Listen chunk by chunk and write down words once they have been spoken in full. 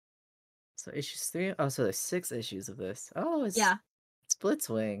So issues 3. Oh, so there's 6 issues of this. Oh, it's Yeah.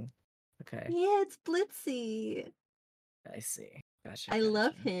 Splitswing. Okay, Yeah, it's Blitzy. I see. Gotcha, I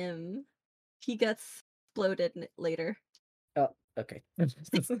love gotcha. him. He gets exploded later. Oh, okay. It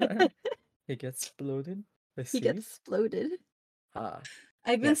gets exploded. I He see. gets exploded. Ah,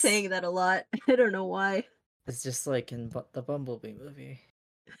 I've been saying yes. that a lot. I don't know why. It's just like in the Bumblebee movie.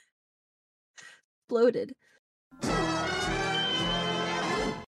 Exploded.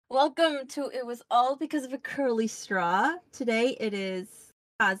 Welcome to It Was All Because of a Curly Straw. Today it is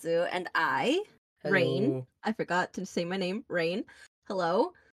Kazu and I, Rain. Hello. I forgot to say my name, Rain.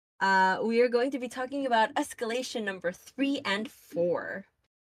 Hello. We are going to be talking about escalation number 3 and 4.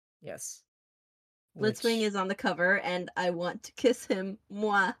 Yes. Blitzwing Which is on the cover, and I want to kiss him.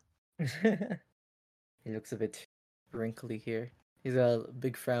 Moi. he looks a bit wrinkly here. He's got a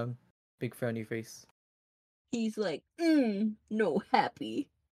big frown, big frowny face. He's like, no happy.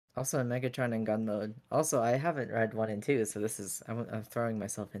 Also in Megatron and Gun mode. Also, I haven't read 1 and 2, so this is I'm throwing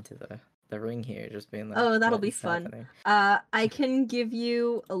myself into the ring here, just being like, Oh, that'll what be is fun. happening? I can give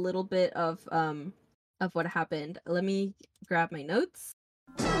you a little bit of what happened. Let me grab my notes.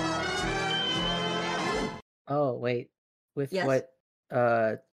 Oh wait, with Yes. what?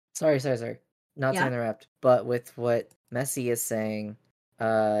 Sorry. Not to Yeah. interrupt, but with what Messi is saying,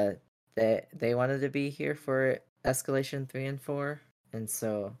 uh, they wanted to be here for escalation 3 and 4, and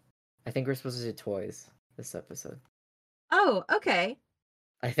so I think we're supposed to do toys this episode. Oh, okay.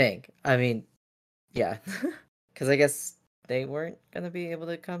 I think. I mean, yeah, because I guess they weren't gonna be able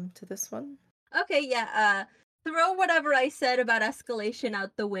to come to this one. Okay, yeah. Throw whatever I said about escalation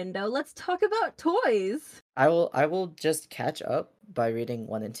out the window. Let's talk about toys. I will just catch up by reading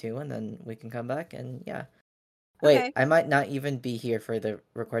 1 and 2, and then we can come back and yeah. Wait, Okay. I might not even be here for the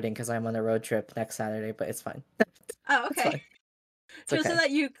recording because I'm on a road trip next Saturday, but it's fine. Oh, It's okay. fine. It's Just so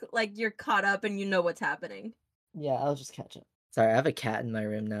okay. that you're caught up and you know what's happening. Yeah, I'll just catch up. Sorry, I have a cat in my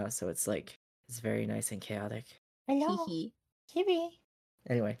room now, so it's like it's very nice and chaotic. Hello, Hehe. Kitty.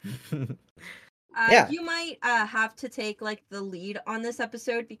 Anyway, yeah, You might have to take like the lead on this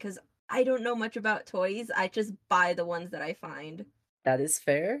episode because I don't know much about toys. I just buy the ones that I find. that is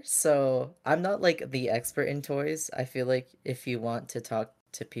fair. So I'm not like the expert in toys. I feel like if you want to talk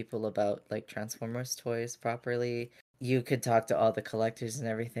to people about like Transformers toys properly, you could talk to all the collectors and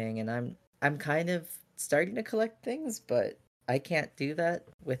everything. And I'm kind of starting to collect things, but I can't do that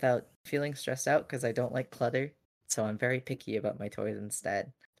without feeling stressed out because I don't like clutter. So I'm very picky about my toys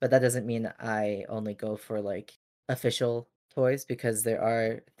instead. But that doesn't mean I only go for like official toys because there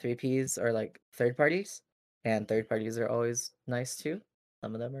are 3Ps or like third parties and third parties are always nice too.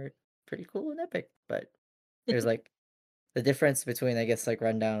 Some of them are pretty cool and epic, but there's like the difference between, I guess, like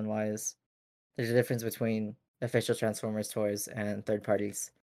rundown wise, there's a difference between official Transformers toys and third parties.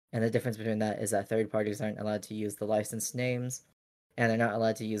 And the difference between that is that third parties aren't allowed to use the licensed names and they're not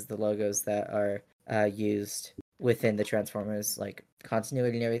allowed to use the logos that are used within the Transformers like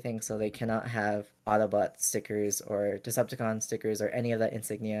continuity and everything. So they cannot have Autobot stickers or Decepticon stickers or any of that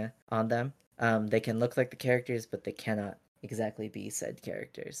insignia on them. They can look like the characters, but they cannot exactly be said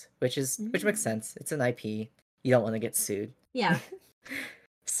characters, which makes sense. It's an IP. You don't want to get sued. Yeah.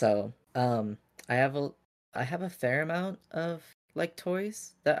 So, I have a I have a fair amount of like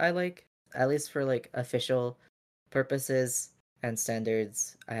toys that I like, at least for like official purposes and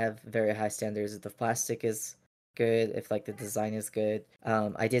standards. I have very high standards if the plastic is good, if like the design is good.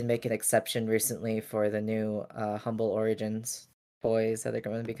 I did make an exception recently for the new Humble Origins toys that are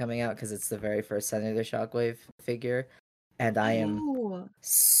going to be coming out because it's the very first Senator Shockwave figure, and I am Oh.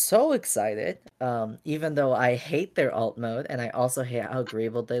 so excited. Even though I hate their alt mode, and I also hate how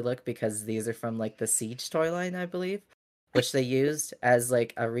greebled they look because these are from like the Siege toy line, I believe, which they used as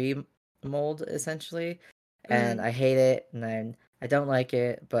like a remold essentially. And Mm. I hate it, and I don't like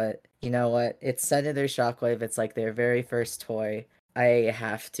it. But you know what? It's Senator Shockwave. It's like their very first toy. I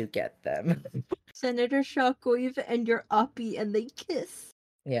have to get them. Senator Shockwave and your Oppie and they kiss.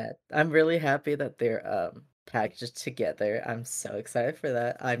 Yeah, I'm really happy that they're packaged together. I'm so excited for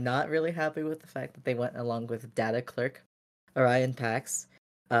that. I'm not really happy with the fact that they went along with Data Clerk Orion Pax,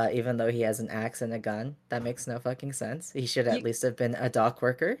 even though he has an axe and a gun. That makes no fucking sense. He should at You least have been a dock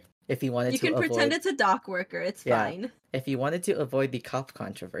worker if he wanted you to can pretend avoid. it's a dock worker. It's Yeah, fine. if you wanted to avoid the cop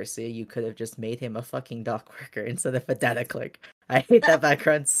controversy, you could have just made him a fucking dock worker instead of a data clerk. I hate that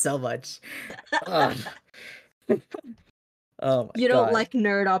background so much. Ugh. Oh my You don't god. like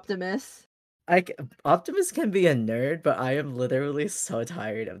Nerd Optimus. Optimus can be a nerd, but I am literally so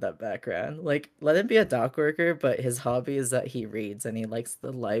tired of that background. Like, let him be a dock worker, but his hobby is that he reads and he likes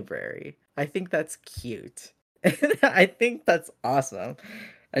the library. I think that's cute. I think that's awesome.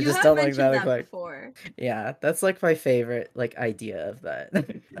 I You just have don't like mentioned that that quite. before. Yeah, that's like my favorite like idea of that.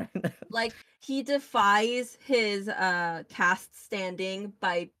 Like, he defies his caste standing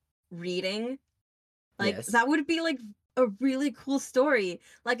by reading. Like, Yes. that would be like a really cool story.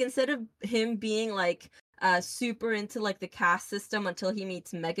 Like, instead of him being like super into like the caste system until he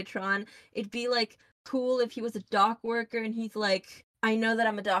meets Megatron, it'd be like cool if he was a dock worker and he's like, I know that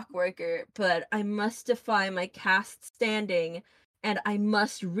I'm a dock worker, but I must defy my caste standing and I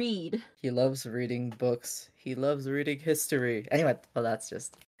must read. He loves reading books. He loves reading history. Anyway, well, that's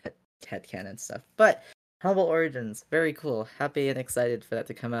just headcanon stuff. But Humble Origins, very cool. Happy and excited for that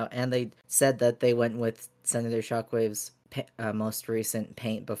to come out. And they said that they went with Senator Shockwave's most recent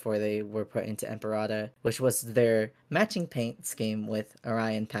paint before they were put into Emperata, which was their matching paint scheme with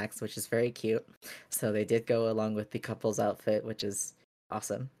Orion Pax, which is very cute. So they did go along with the couple's outfit, which is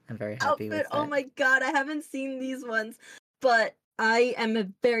awesome. I'm very happy Outfit, with oh that. my god, I haven't seen these ones, but I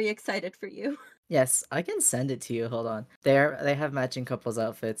am very excited for you. Yes, I can send it to you. Hold on. They have matching couples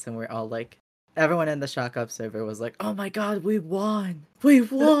outfits, and we're all like, everyone in the Shock Up server was like, "Oh my god, we won! We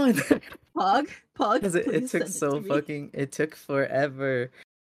won!" Pog, Because it please took send it so to me. fucking it took forever,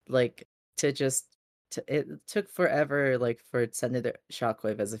 like to just it took forever like for Senator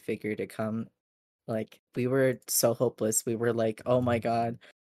Shockwave as a figure to come. Like we were so hopeless. We were like, "Oh my god,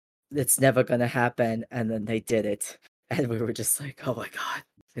 it's never gonna happen," and then they did it, and we were just like, "Oh my god,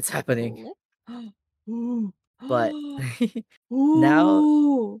 it's happening!" Flip. Ooh. But now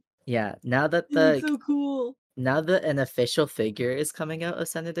Ooh. yeah, He looks so cool. now that an official figure is coming out of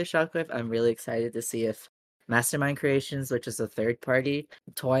Senator Shockwave, I'm really excited to see if Mastermind Creations, which is a third party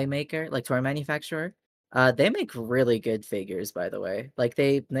toy maker, like toy manufacturer, they make really good figures, by the way. Like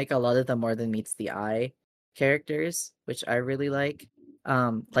they make a lot of the more than meets the eye characters, which I really like.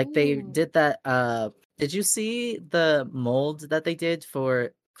 Like they Ooh. did that did you see the mold that they did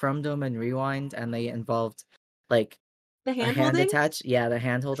for Chrome Dome and Rewind, and they involved like The a hand hand holding? attach, yeah, the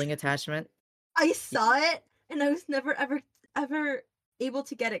hand holding attachment. I saw it and I was never ever able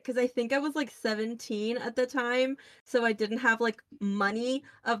to get it because I think I was like 17 at the time, so I didn't have like money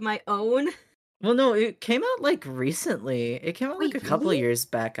of my own. Well, no, it came out like recently. It came out like Wait, a couple really? of years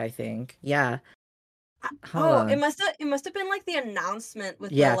back, I think. Yeah. Hold Oh, on. it must have been like the announcement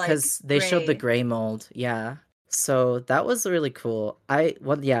with the Yeah, like because they showed the gray. gray mold. Yeah. So that was really cool.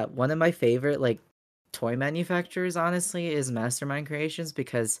 One of my favorite like toy manufacturers, honestly, is Mastermind Creations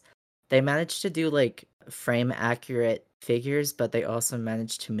because they managed to do like frame accurate figures, but they also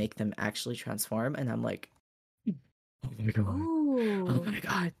managed to make them actually transform. And I'm like, oh my god. Oh Ooh. my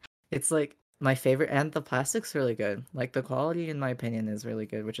god. It's like my favorite, and the plastic's really good. Like the quality in my opinion is really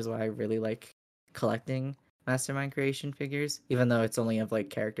good, which is why I really like collecting Mastermind Creation figures, even though it's only of like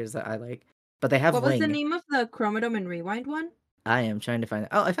characters that I like. But they have What was the Wing. name of the Chromodome and Rewind one? I am trying to find it.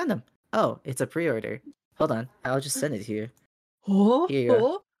 Oh, I found them. Oh, it's a pre-order. Hold on. I'll just send it to you. Oh, Here you go.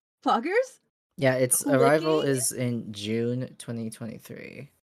 oh, Poggers? Yeah, its arrival Clicking? is in June 2023.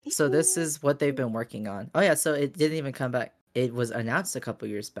 So this Ew. is what they've been working on. Oh yeah, so it didn't even come back. It was announced a couple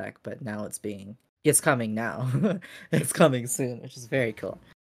years back, but now it's coming now. It's coming soon, which is very cool.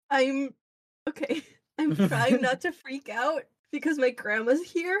 I'm okay. I'm trying not to freak out because my grandma's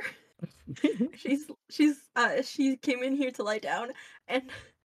here. She came in here to lie down and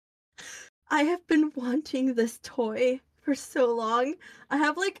I have been wanting this toy for so long. I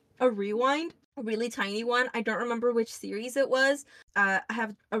have like a rewind, a really tiny one. I don't remember which series it was. I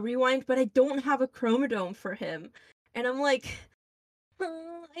have a rewind, but I don't have a chromodome for him. And I'm like,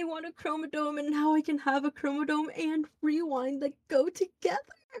 I want a chromodome, and now I can have a chromodome and rewind that go together.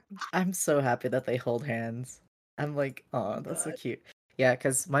 I'm so happy that they hold hands. I'm like, Oh oh, my that's so god. cute. Yeah,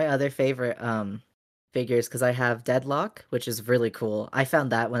 because my other favorite figures, because I have Deadlock, which is really cool. I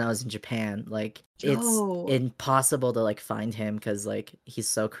found that when I was in Japan. Like, it's Yo. impossible to like find him because like he's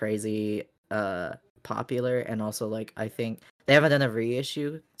so crazy popular, and also like I think they haven't done a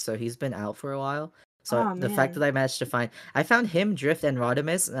reissue, so he's been out for a while. So Oh the fact that man. I managed to find, I found him, Drift, and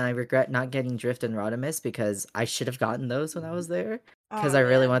Rodimus, and I regret not getting Drift and Rodimus because I should have gotten those when I was there. Because Oh I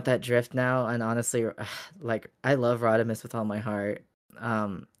really want man. that drift now, and honestly, like I love Rodimus with all my heart.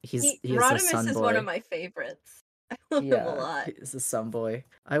 He is a Rodimus sun is one of boy. my favorites. I love him a Yeah, lot. he's a sun boy.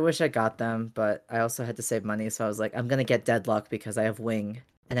 I wish I got them, but I also had to save money, so I was like, I'm gonna get Deadlock because I have Wing,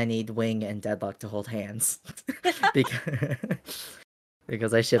 and I need Wing and Deadlock to hold hands, because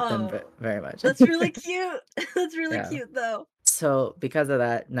because I ship them Oh, very much. that's really cute. That's really Yeah. cute though. So because of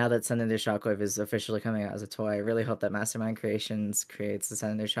that, now that Senator Shockwave is officially coming out as a toy, I really hope that Mastermind Creations creates the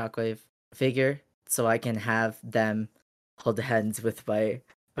Senator Shockwave figure so I can have them hold hands with my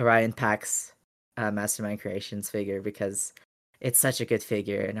Orion Pax Mastermind Creations figure because it's such a good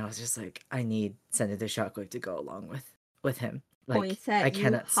figure, and I was just like, I need Senator Shockwave to go along with him. Like, Points at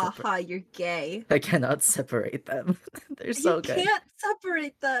you, haha, you're gay. I cannot separate them. They're You so good. can't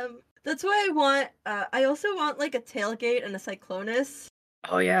separate them. That's why I also want like a tailgate and a Cyclonus,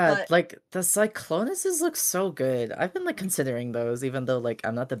 Oh yeah, but like the Cyclonuses look so good. I've been like considering those, even though like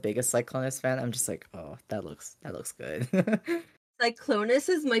I'm not the biggest Cyclonus fan. I'm just like, oh, that looks good. Cyclonus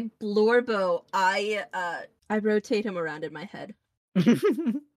is my Blorbo. I rotate him around in my head.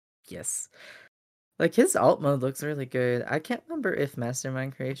 Yes. Like his alt mode looks really good. I can't remember if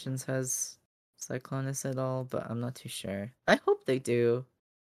Mastermind Creations has Cyclonus at all, but I'm not too sure. I hope they do.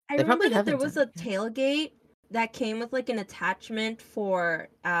 I They remember probably that there haven't was done a it yet. tailgate that came with like an attachment for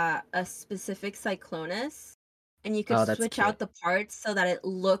a specific Cyclonus, and you could Oh, that's switch cute. out the parts so that it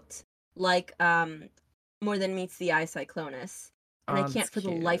looked like more than meets the eye Cyclonus. And I Oh, that's can't for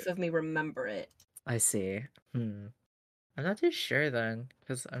the life cute. of me remember it. I see. I'm not too sure then,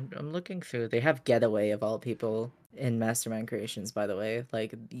 because I'm looking through. They have Getaway of all people in Mastermind Creations, by the way.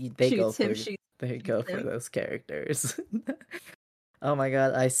 Like they go Shoots him, for shoots, they shoots go for him. those characters. Oh my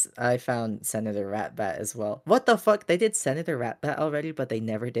god, I found Senator Ratbat as well. What the fuck? They did Senator Ratbat already, but they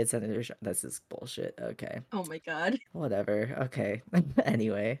never did Senator This is bullshit. Okay. Oh my god. Whatever. Okay.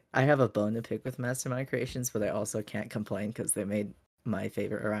 Anyway, I have a bone to pick with Mastermind Creations, but I also can't complain because they made my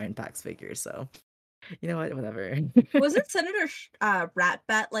favorite Orion Pax figure, so you know what? Whatever. Wasn't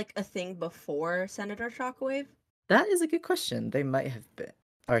Ratbat like a thing before Senator Shockwave? That is a good question. They might have been.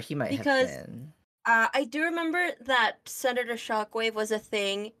 Or he might have Because been. I do remember that Senator Shockwave was a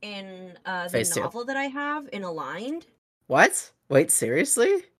thing in the Phase 2. novel that I have in Aligned. What? Wait,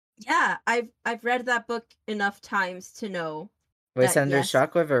 seriously? Yeah, I've read that book enough times to know Wait, that Senator yes,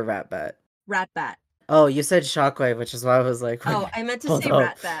 Shockwave or Ratbat? Ratbat. Oh, you said Shockwave, which is why I was like, wait, Oh, I meant to hold say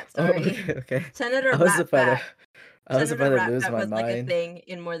up. Ratbat, Oh, sorry. okay, okay. Senator I was about to Ratbat. I was Senator about to lose Ratbat my was like a mind. thing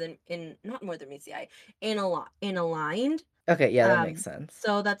in not more than meets the eye in Aligned. Okay, yeah, that makes Um, sense.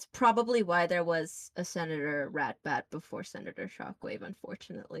 so that's probably why there was a Senator Ratbat before Senator Shockwave,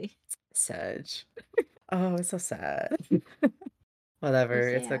 unfortunately. Sag. Oh, it's so sad. So Whatever,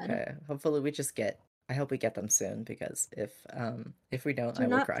 it's sad. okay. Hopefully we just get I hope we get them soon because if we don't, Do I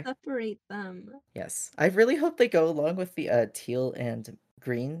will not cry. separate them. Yes. I really hope they go along with the teal and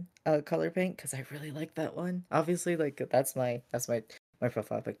green color paint because I really like that one. Obviously, like that's my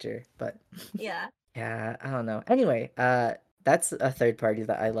profile picture, but Yeah. yeah, I don't know. Anyway, that's a third party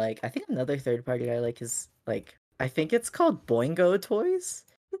that I like. I think another third party I like is like I think it's called Boingo Toys.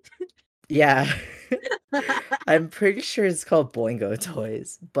 Yeah. I'm pretty sure it's called Boingo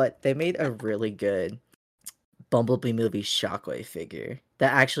Toys, but they made a really good Bumblebee movie Shockwave figure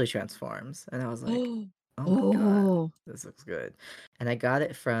that actually transforms. And I was like, oh my god, Oh. this looks good. And I got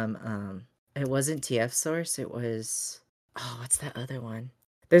it from it wasn't TF Source, it was oh, what's that other one?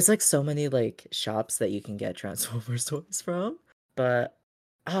 There's like so many like shops that you can get Transformers toys from. But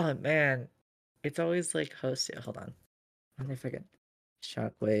oh man, it's always like hosted. Hold on. How did I forget?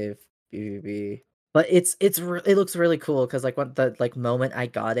 Shockwave, BBB. But it looks really cool because like when the like moment I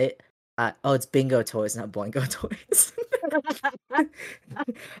got it, oh, it's Bingo Toys, not Boingo Toys. I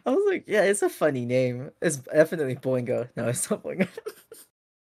was like, yeah, it's a funny name. It's definitely Boingo. No, it's not Boingo.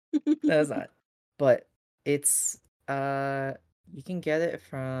 No, it's not. But it's you can get it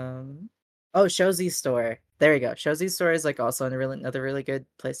from oh, Shozi's store. There you go. Shozi's store is like also another really good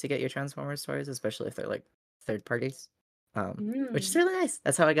place to get your Transformers toys, especially if they're like third parties. Which is Mm. really nice.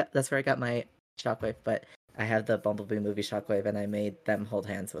 That's where I got my Shockwave, but I have the Bumblebee movie Shockwave and I made them hold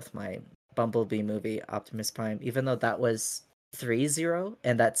hands with my Bumblebee movie Optimus Prime, even though that was 3-0,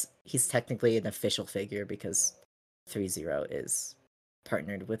 and he's technically an official figure because 3-0 is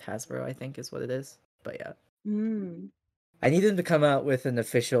partnered with Hasbro, I think is what it is. But yeah. Mm. I need them to come out with an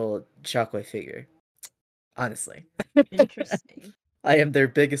official Shockwave figure. Honestly. Interesting. I am their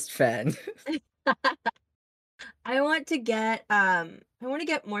biggest fan. I want to get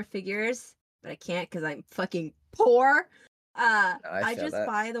more figures, but I can't because I'm fucking poor. No, I I feel just that.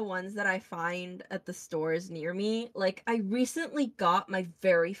 buy the ones that I find at the stores near me. Like I recently got my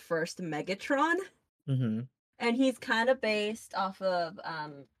very first Megatron, Mm-hmm. and he's kind of based off of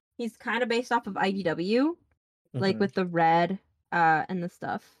IDW, like Mm-hmm. with the red and the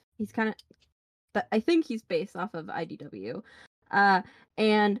stuff. He's kind of but I think he's based off of IDW. Uh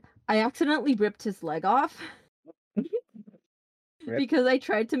and I accidentally ripped his leg off Rip. because I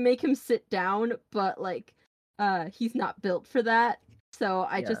tried to make him sit down, but like he's not built for that. So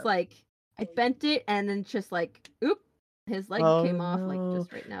I just Yeah. like I bent it and then just like oop, his leg Oh came off like no.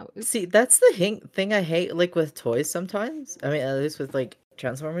 just right now. Oop. See, that's the thing I hate like with toys sometimes. I mean, at least with like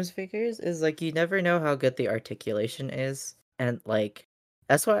Transformers figures, is like you never know how good the articulation is. And like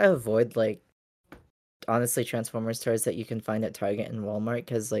that's why I avoid like honestly Transformers toys that you can find at Target and Walmart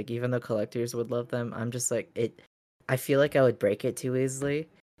because like even though collectors would love them, I'm just like it. I feel like I would break it too easily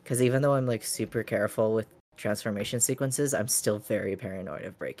because even though I'm like super careful with transformation sequences, I'm still very paranoid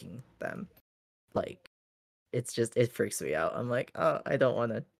of breaking them. Like it's just it freaks me out. I'm like, oh, I don't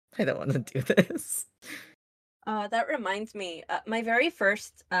want to do this. That reminds me, my very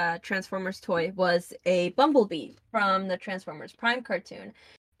first Transformers toy was a Bumblebee from the Transformers Prime cartoon.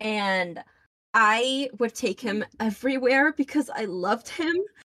 And I would take him everywhere because I loved him.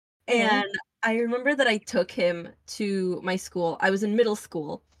 Oh. And I remember that I took him to my school. I was in middle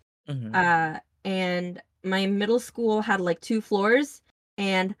school. Mm-hmm. And my middle school had like 2 floors,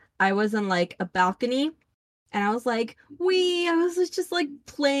 and I was on like a balcony, and I was like, wee, I was just like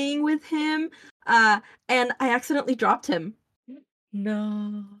playing with him. Uh, and I accidentally dropped him.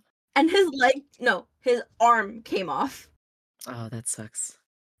 No. And his arm came off. Oh, that sucks.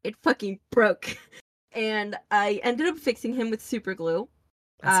 It fucking broke. And I ended up fixing him with super glue.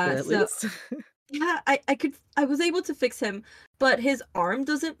 That's good at So least. yeah, I was able to fix him, but his arm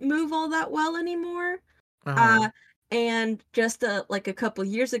doesn't move all that well anymore. Uh-huh. Uh, and just like a couple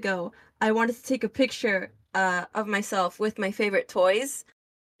years ago, I wanted to take a picture of myself with my favorite toys,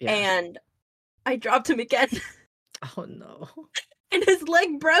 Yeah. and I dropped him again, Oh no. and his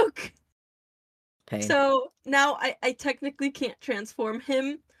leg broke. Pain. So now I technically can't transform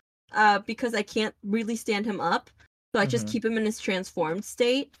him because I can't really stand him up. So I just Mm-hmm. keep him in his transformed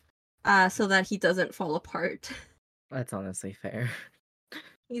state so that he doesn't fall apart. That's honestly fair.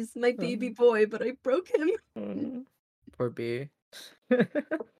 He's my baby Um, boy, but I broke him. Poor B.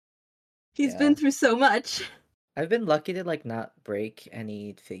 He's been Yeah. through so much. I've been lucky to like not break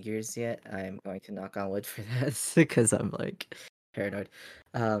any figures yet. I'm going to knock on wood for this because I'm like paranoid.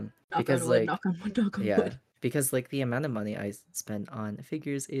 Knock on Because wood, like knock on wood, knock on yeah, wood. because like the amount of money I spend on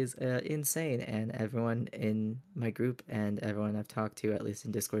figures is insane, and everyone in my group and everyone I've talked to, at least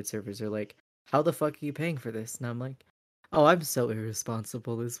in Discord servers, are like, "How the fuck are you paying for this?" And I'm like, "Oh, I'm so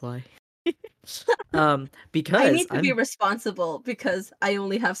irresponsible, is why." I Because need to be I'm responsible because I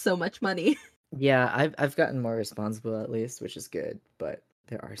only have so much money. yeah, I've gotten more responsible at least, which is good, but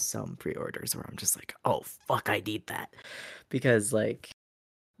there are some pre-orders where I'm just like, "Oh, fuck, I need that." Because like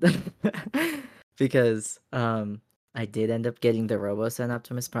because I did end up getting the RoboSen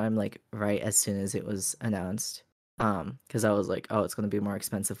Optimus Prime like right as soon as it was announced. Because I was like, "Oh, it's going to be more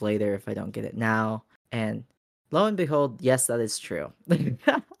expensive later if I don't get it now." And lo and behold, yes, that is true.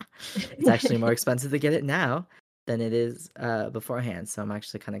 It's actually more expensive to get it now than it is beforehand. So I'm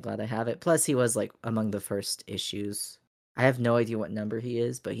actually kind of glad I have it. Plus, he was like among the first issues. I have no idea what number he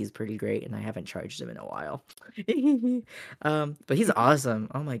is, but he's pretty great, and I haven't charged him in a while. But he's awesome.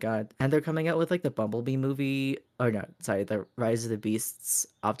 Oh my god! And they're coming out with like the Bumblebee movie, or no, sorry, the Rise of the Beasts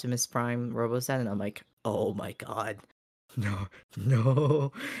Optimus Prime Robosen, and I'm like, oh my god, no,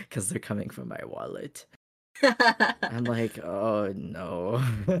 no, because they're coming from my wallet. I'm like, oh no.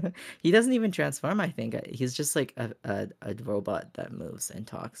 He doesn't even transform, I think. He's just like a robot that moves and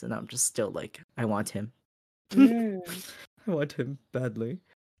talks, and I'm just still like, I want him. Mm. I want him badly.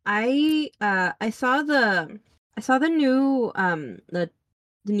 I saw the new the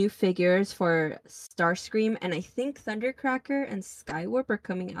new figures for Starscream, and I think Thundercracker and Skywarp are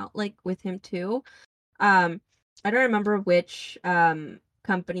coming out like with him too. I don't remember which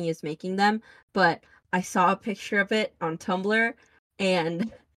company is making them, but I saw a picture of it on Tumblr,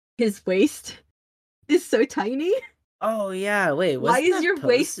 and his waist is so tiny. Oh yeah, wait, Why wasn't is that your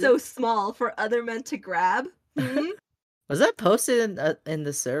waist so posted? small for other men to grab? Hmm? Was that posted in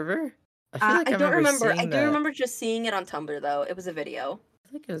the server? I feel like I I don't remember remember. I seeing do that. remember just seeing it on Tumblr though. It was a video.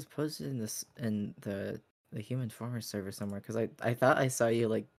 I think it was posted in this in the Human Former server somewhere because I thought I saw you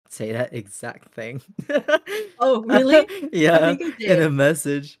like say that exact thing. Oh, really? I Yeah, think I in did. a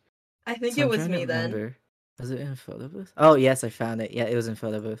message. I think So it I'm was trying to me then. remember. Was it in a photo booth? Oh yes, I found it. Yeah, it was in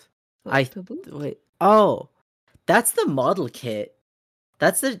photo booth. I Photo booth? wait. Oh, that's the model kit.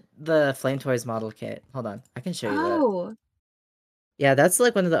 That's the Flame Toys model kit. Hold on, I can show you that. Oh, Yeah, that's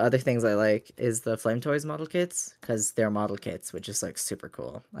like one of the other things I like is the Flame Toys model kits because they're model kits, which is like super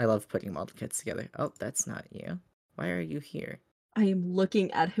cool. I love putting model kits together. Oh, that's not you. Why are you here? I am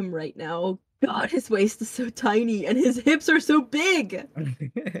looking at him right now. God, his waist is so tiny and his hips are so big.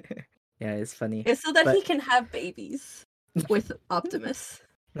 Yeah, it's funny, It's so that he but can have babies with Optimus.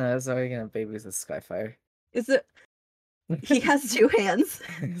 no, that's why we're gonna babies with Skyfire. Is it? He has 2 hands.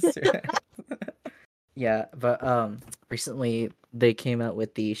 Yeah, but recently they came out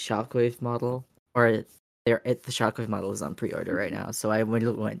with the Shockwave model, or the Shockwave model is on pre-order right now. So I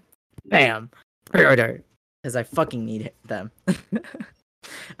went bam, pre-order. because I fucking need them.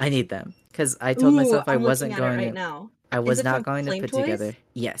 I need them because I told Ooh, myself I I'm looking wasn't at it going right to. now. I Is was it not from going to Flame put Toys? together.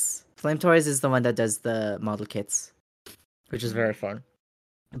 Yes, Flame Toys is the one that does the model kits, which is very fun.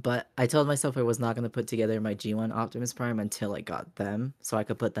 But I told myself I was not going to put together my G1 Optimus Prime until I got them, so I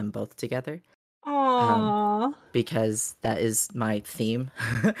could put them both together. Um, Aww. because that is my theme.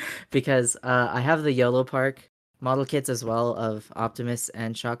 Because I have the YOLO Park model kits as well of Optimus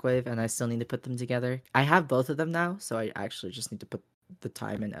and Shockwave, and I still need to put them together. I have both of them now, so I actually just need to put the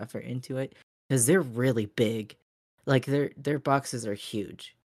time and effort into it because they're really big. Like their boxes are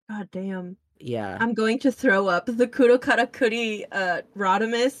huge. God damn. Yeah, I'm going to throw up. The Kuro Karakuri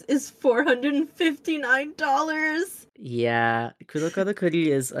Rodimus is $459. yeah. Kuroko no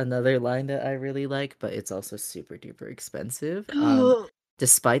Kuri is another line that I really like, but it's also super duper expensive.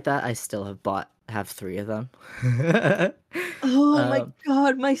 Despite that, I still have three of them. Oh my um,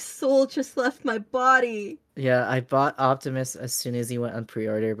 god, my soul just left my body. yeah, I bought Optimus as soon as he went on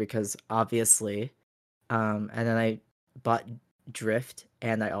pre-order because obviously, and then I bought Drift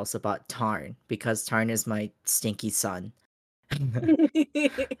and I also bought Tarn because Tarn is my stinky son.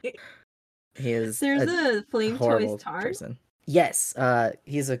 He is There's a a Flame Toys horrible Tarn. person. Yes,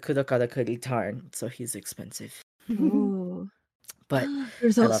 he's a Kudokada Kuri Tarn, so he's expensive. Ooh. But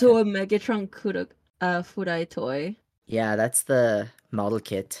There's I love also him. a Megatron Kuro Furai toy. Yeah, that's the model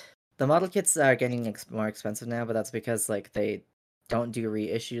kit. The model kits are getting more expensive now, but that's because like they don't do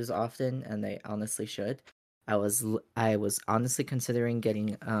reissues often, and they honestly should. I was honestly considering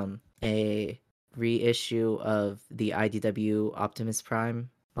getting a reissue of the IDW Optimus Prime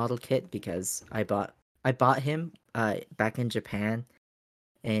model kit because I bought him back in Japan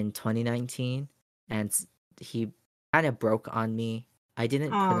in 2019, and he kind of broke on me. I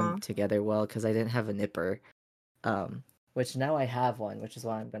didn't put him Aw. together well because I didn't have a nipper, um, which now I have one, which is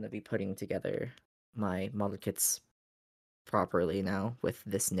why I'm going to be putting together my model kits properly now with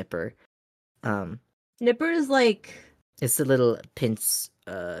this nipper. Um, Nipper is like it's a little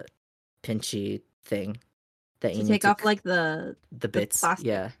pinchy thing that you to need take to off like the the bits. plastic.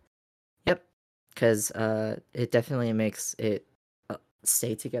 Yeah, yep. Because it definitely makes it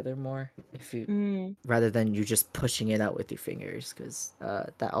stay together more if you Mm. rather than you just pushing it out with your fingers, because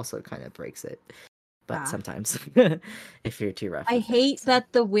that also kind of breaks it. But Ah. sometimes, if you're too rough I with it, hate so.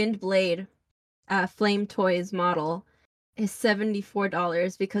 that the Windblade Flame Toys model is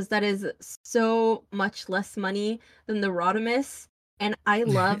 $74 because that is so much less money than the Rodimus. And I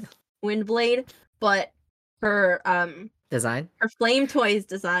love Windblade, but her Design. her Flame Toys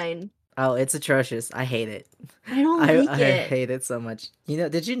design, Oh, it's atrocious. I hate it. I don't like I it. hate it so much.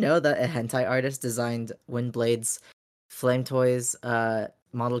 Did you know that a hentai artist designed Windblade's Flame Toys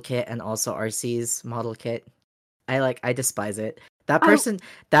model kit and also RC's model kit? I despise it. That Oh, person,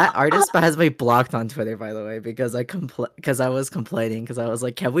 that uh, artist has me blocked on Twitter, by the way, because I was complaining because I was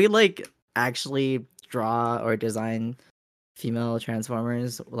like, can we like actually draw or design female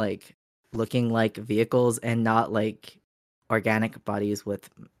transformers like looking like vehicles and not like organic bodies with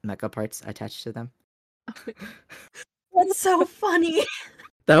mecha parts attached to them? that's so funny.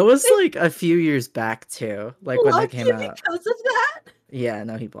 That was They like a few years back too, like when that blocked came you out. because of that. Yeah,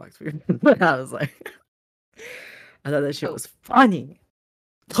 no, he blocked me. But I was like, I thought that shit Oh, was funny.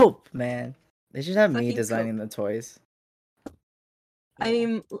 Hope, man. They should have me fucking designing cope. the toys.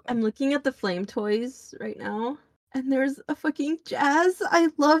 Yeah. I'm looking at the Flame Toys right now, and there's a fucking Jazz. I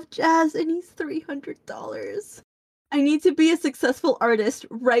love Jazz, and he's $300. I need to be a successful artist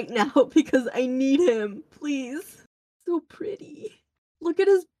right now because I need him. Please. So pretty. Look at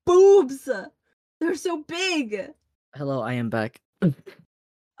his boobs. They're so big. Hello, I am back.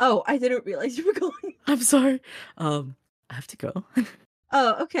 Oh, I didn't realize you were going. I'm sorry. I have to go.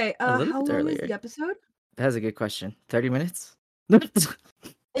 Oh, okay. A little How bit long is the earlier. episode? That's a good question. 30 minutes?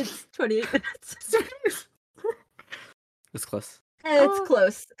 It's 28 minutes. It's close. It's Oh,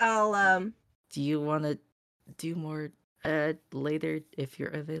 close. I'll do you want to do more later if you're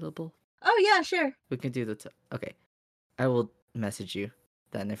available? Oh yeah, sure. We can do okay. I will message you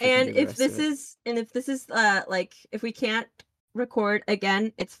then if we can And do the rest of it. if this is like if we can't record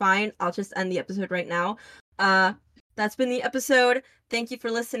again, it's fine. I'll just end the episode right now. Uh that's been the episode. Thank you for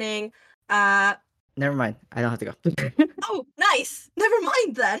listening. Uh Never mind. I don't have to go. oh, nice. Never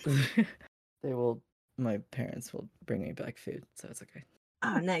mind then. They will. My parents will bring me back food, so it's okay.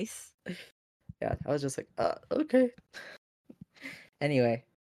 Ah, nice. Yeah, I was just like, okay. Anyway,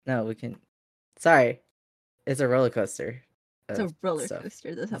 no, we can. Sorry, it's a roller coaster It's of a roller stuff.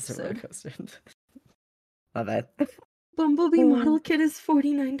 coaster this It's a roller episode. coaster. My bad. Bumblebee model kit is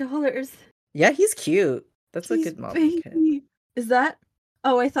 $49. Yeah, he's cute. That's a He's good model kit. baby. Is that?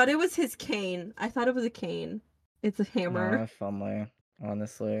 Oh, I thought it was his cane. I thought it was a cane. It's a No, hammer. if only,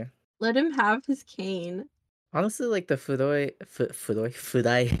 honestly. Let him have his cane. Honestly, like the Fudai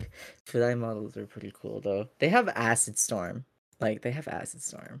models are pretty cool though. They have Acid Storm. Like they have Acid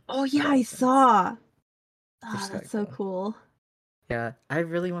Storm Oh of yeah, all I things, saw. which Oh, is kind that's of so cool. cool. Yeah, I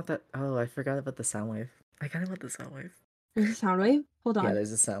really want that. Oh, I forgot about the Soundwave. I kind of want the Soundwave. There's a sound wave. Hold Yeah, on.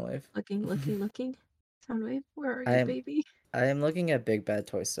 there's a Soundwave. Looking, looking, looking. Sound wave. Where are I you, am baby? I am looking at Big Bad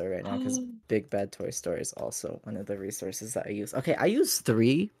Toy Store right now because Oh, Big Bad Toy Store is also one of the resources that I use. Okay, I use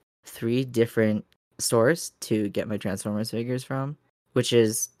three different stores to get my Transformers figures from, which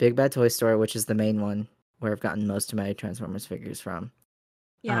is Big Bad Toy Store, which is the main one where I've gotten most of my Transformers figures from.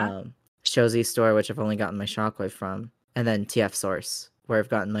 yeah. Um, Shozy Store, which I've only gotten my Shockwave from, and then TF Source, where I've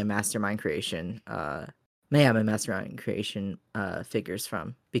gotten my Mastermind Creation, my Mastermind Creation figures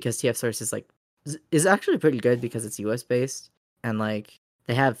from, because TF Source is like is actually pretty good because it's US based and like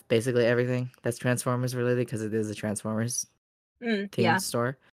they have basically everything that's Transformers related because it is a Transformers themed Yeah.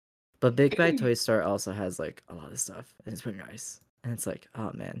 store. But Big Bad Toy Store also has like a lot of stuff and it's pretty nice. And it's like,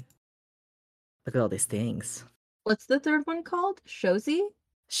 oh man, look at all these things. What's the third one called? Shozy?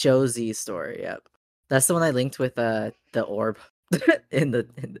 Shozy Store, yep. That's the one I linked with the orb in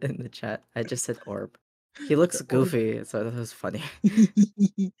the chat. I just said orb. He looks The orb. goofy, so that was funny.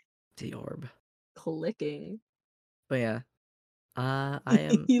 The orb. Clicking. But yeah, I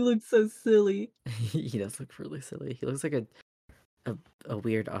am. He looks so silly. He does look really silly. He looks like a, a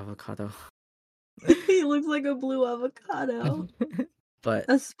weird avocado. He looks like a blue avocado. But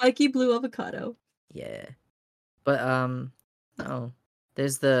A spiky blue avocado. yeah. But no.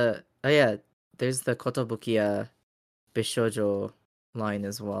 There's the oh yeah, there's the Kotobukiya Bishojo line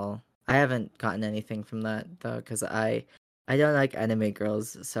as well. I haven't gotten anything from that though, because I don't like anime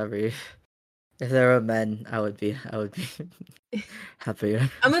girls, sorry. If there were men, I would be happier.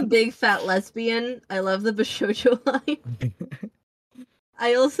 I'm a big fat lesbian. I love the Bishojo line.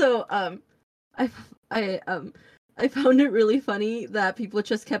 I also I I found it really funny that people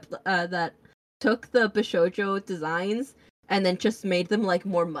just kept that took the Bishojo designs and then just made them like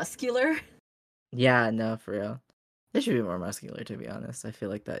more muscular. Yeah, no, for real. They should be more muscular, to be honest. I feel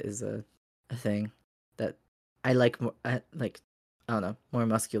like that is a thing that I like more. I don't know, more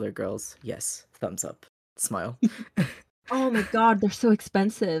muscular girls. Yes, thumbs up, smile. Oh my god, they're so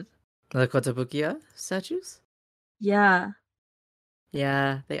expensive. The Kotobukiya statues? Yeah.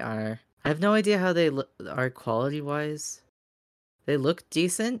 Yeah, they are. I have no idea how they are quality wise. They look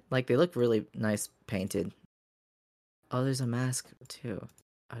decent. Like they look really nice painted. Oh, there's a mask too.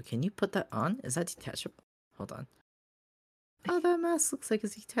 Can you put that on? Is that detachable? Hold on. Oh, that mask looks like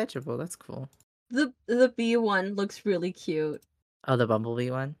it's detachable. That's cool. The B one looks really cute. Oh, the Bumblebee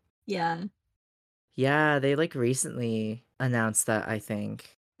one? Yeah. Yeah, they like recently announced that, I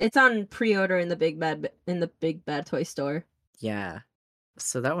think. It's on pre-order in the Big Bad Toy Store. Yeah.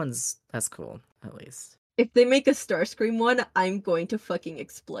 So that's cool, at least. If they make a Starscream one, I'm going to fucking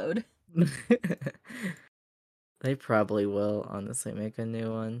explode. They probably will honestly make a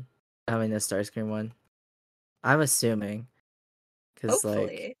new one. I mean, a Starscream one. I'm assuming. Because, like,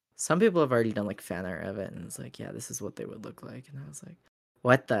 Hopefully. some people have already done, like, fan art of it, and it's like, yeah, this is what they would look like. And I was like,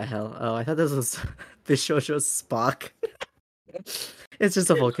 what the hell? Oh, I thought this was Bishojo's Spock. It's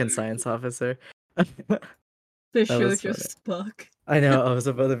just a Vulcan science officer. That was Bishojo funny. Spock. I know, I was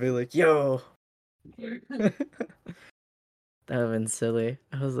about to be like, yo! That would have been silly.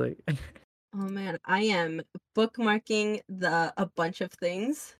 I was like, Oh man, I am bookmarking a bunch of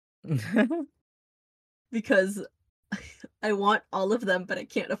things because I want all of them, but I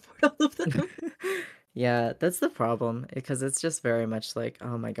can't afford all of them. yeah, that's the problem because it's just very much like,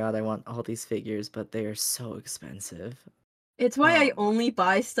 oh my god, I want all these figures, but they are so expensive. It's why I Oh, only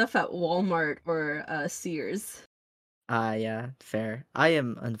buy stuff at Walmart or Sears. yeah, fair. I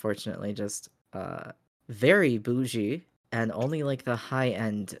am unfortunately just very bougie and only like the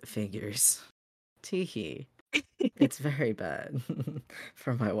high-end figures. Teehee. It's very bad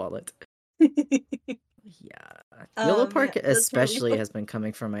for my wallet. Yeah. Yellow Oh man, Park that's really especially fun. has been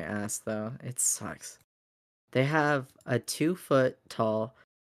coming for my ass though. It sucks. They have a 2 foot tall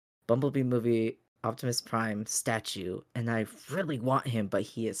Bumblebee movie Optimus Prime statue, and I really want him, but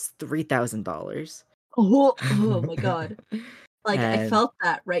he is $3,000. Oh my god. Like I and felt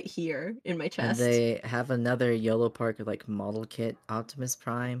that right here in my and chest. they have another Yellow Park like model kit Optimus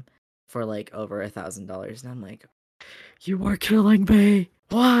Prime for like over $1,000, and I'm like, you are killing me.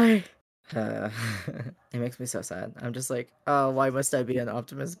 Why? Uh, it makes me so sad. I'm just like, oh, why must I be an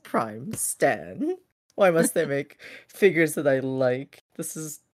Optimus Prime stan? Why must they make figures that I like? This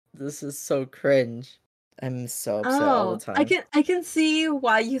is so cringe. I'm so upset all the Oh, I time. can I can see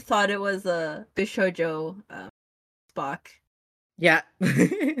why you thought it was a Bishojo Spock. Yeah.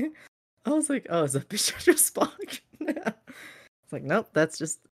 I was like, "Oh, it's a Bishop Spock." It's like, "Nope, that's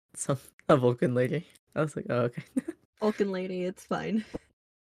just some a Vulcan lady." I was like, "Oh, okay." Vulcan lady, it's fine.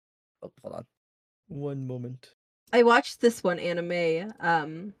 Oh, hold on. One moment. I watched this one anime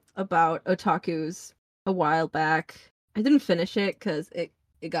about otakus a while back. I didn't finish it because it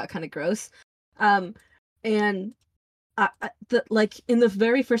got kind of gross. Um and like in the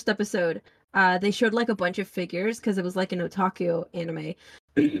very first episode, they showed like a bunch of figures because it was like an otaku anime.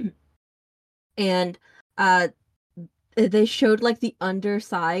 And uh they showed like the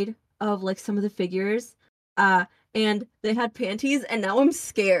underside of like some of the figures. Uh and they had panties and now I'm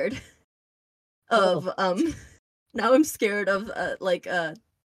scared Oh. of now I'm scared of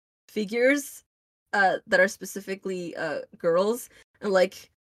figures that are specifically girls and like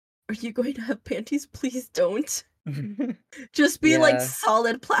are you going to have panties? Please don't. Just be like Yeah.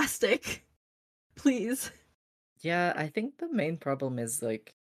 solid plastic. Please. Yeah, I think the main problem is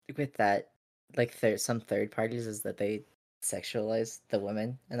like with that, like some third parties is that they sexualize the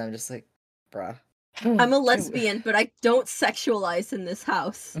women, and I'm just like, bruh. I'm a I w- lesbian, but I don't sexualize in this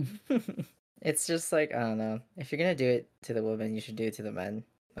house. It's just like I don't know. If you're gonna do it to the women, you should do it to the men.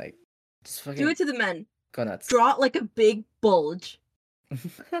 Like, just Do fucking it to the men. go nuts. Draw it like a big bulge.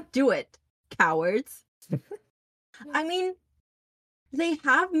 Do it, cowards. I mean, they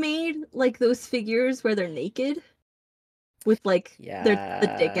have made like those figures where they're naked with like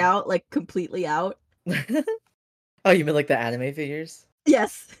the dick Yeah. out, like completely out. Oh, you mean like the anime figures?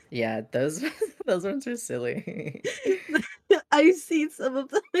 Yes. Yeah, those those ones are silly. I've seen some of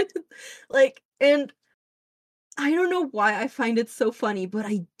them. Like, and I don't know why I find it so funny, but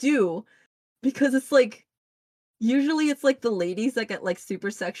I do because it's like usually it's like the ladies that get like super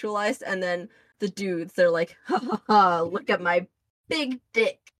sexualized, and then the dudes they're like, ha ha ha, look at my big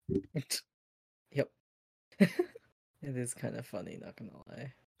dick. Yep. It is kind of funny, not gonna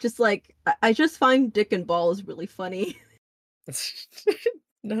lie. Just like I just find dick and balls really funny.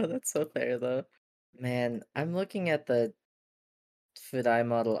 No, that's so fair though. Man, I'm looking at the Fudai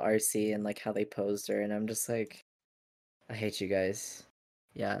model RC and like how they posed her, and I'm just like, I hate you guys.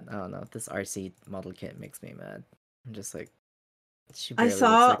 Yeah, I don't know. This RC model kit makes me mad. I'm just like, she I barely looks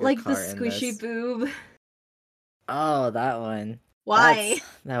saw like a like the car in squishy this. boob. Oh, that one. Why?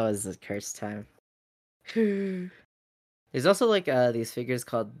 That was a cursed time. There's also like these figures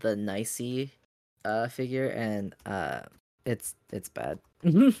called the Nicey figure, and it's bad.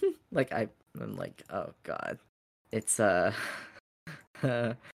 Like I'm like, oh god. It's oh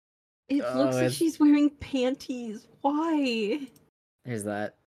It looks like it's she's wearing panties. Why? there's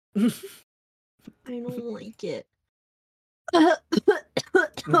that. I don't like it.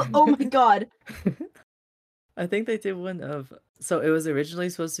 Oh my god. I think they did one of so it was originally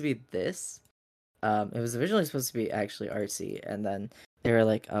supposed to be this. It was originally supposed to be actually artsy, and then they were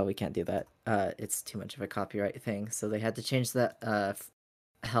like, "Oh, we can't do that. It's too much of a copyright thing." So they had to change the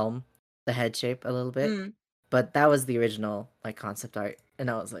helm, the head shape a little bit. Mm. But that was the original like concept art, and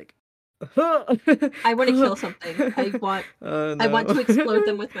I was like, I want to kill something. "Oh I want no!" to explode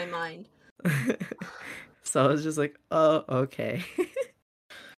them with my mind. So I was just like, "Oh, okay."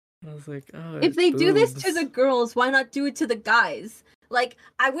 I was like, "Oh, If it's they do this to the boobs." girls, why not do it to the guys? Like,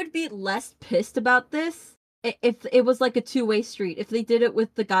 I would be less pissed about this if it was like a two-way street. If they did it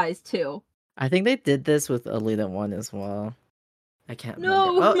with the guys too. I think they did this with Alita 1 as well. I can't remember.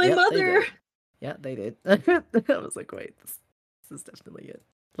 No, Oh, my yep, they mother. did. Yeah, they did. I was like, wait, this is definitely it.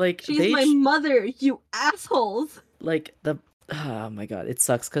 Like She's my mother, you assholes. like the oh my god, it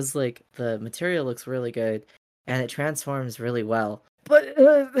sucks because like the material looks really good and it transforms really well. But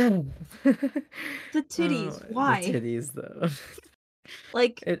The oh, titties, the why? titties though.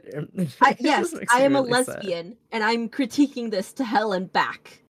 Like, It just yes, makes I me am a really sad. lesbian, and I'm critiquing this to hell and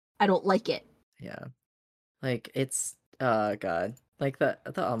back. I don't like it. Yeah. Like it's oh god. Like the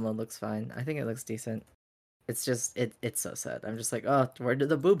Alma looks fine. I think it looks decent. It's just it's so sad. I'm just like, oh, where did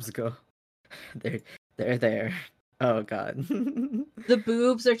the boobs go? They're they're there. Oh god. The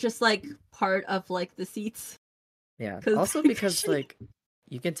boobs are just like part of like the seats Yeah. because Also because like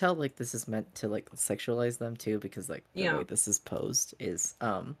you can tell like this is meant to like sexualize them too because like the yeah. way this is posed is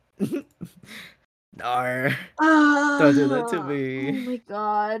Nar. Don't do that to Oh me. my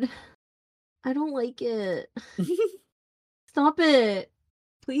god. I don't like it. Stop it.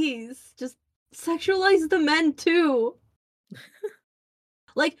 Please. Just sexualize the men too.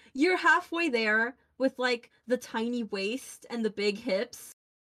 Like, you're halfway there with like the tiny waist and the big hips,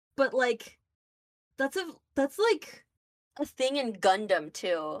 but like that's like a thing in Gundam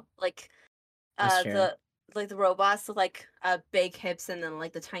too. Like That's true. The like the robots with like big hips and then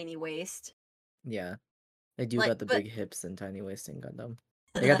like the tiny waist. Yeah. They do Like, got the but big hips and tiny waist in Gundam.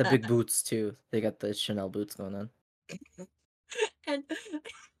 They got the big boots too. They got the Chanel boots going on. and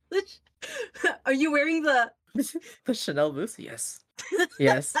are you wearing the? The Chanel boots? Yes.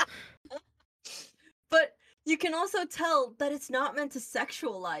 Yes. But you can also tell that it's not meant to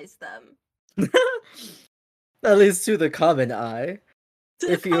sexualize them. At least to the common eye. To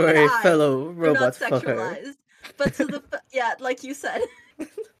the If you common are a eye, fellow they're robot not fucker. sexualized. But to the yeah, like you said,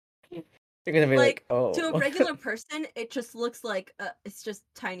 You're gonna be like, like to a oh. regular person, it just looks like it's just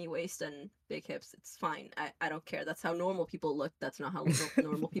tiny waist and big hips. It's fine. I don't care. That's how normal people look. That's not how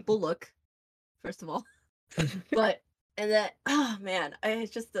normal people look. First of all, but and then oh man, I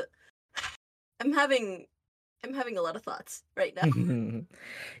it's just I'm having I'm having a lot of thoughts right now.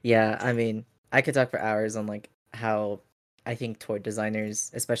 Yeah, I mean, I could talk for hours on like how I think toy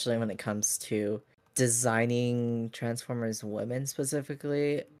designers, especially when it comes to designing Transformers women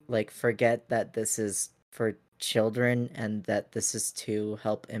specifically, like forget that this is for children and that this is to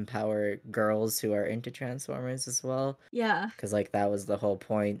help empower girls who are into Transformers as well. Yeah, Because like that was the whole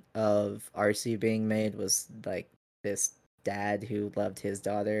point of RC being made, was like this dad who loved his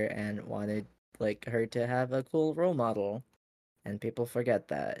daughter and wanted like her to have a cool role model, and people forget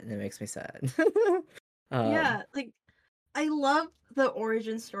that, and it makes me sad. um yeah. Like I love the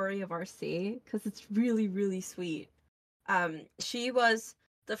origin story of RC because it's really really sweet. She was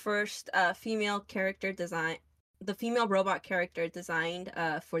the first female character design, the female robot character designed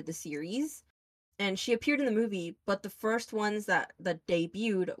for the series, and she appeared in the movie. But the first ones that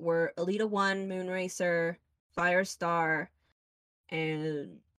debuted were E31, Moonracer, Firestar,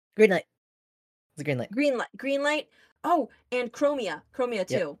 and Green Light. It's a green light. Greenlight. Oh, and Chromia Yep.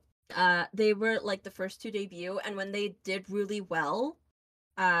 too. They were like the first to debut, and when they did really well,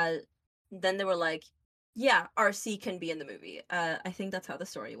 uh, then they were like, "Yeah, RC can be in the movie." I think that's how the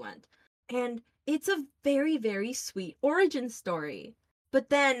story went, and it's a very very sweet origin story. But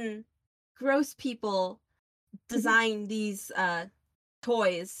then, gross people design these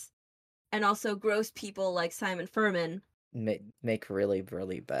toys, and also gross people like Simon Furman. Make really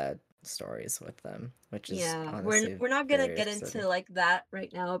really bad stories with them, which is Yeah, honestly we're not gonna very get upsetting. into like that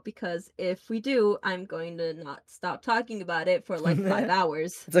right now because if we do, I'm going to not stop talking about it for like 5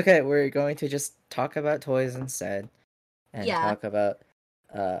 hours. It's okay. We're going to just talk about toys instead, and Yeah, talk about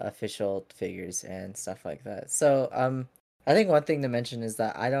official figures and stuff like that. So, I think one thing to mention is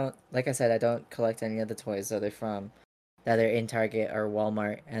that I don't, like I said, I don't collect any of the toys that are from that are in Target or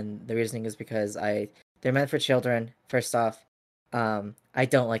Walmart, and the reasoning is because they're meant for children. First off, I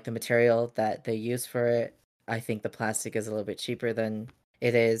don't like the material that they use for it. I think the plastic is a little bit cheaper than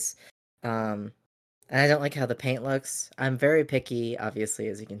it is. Um, and I don't like how the paint looks. I'm very picky, obviously,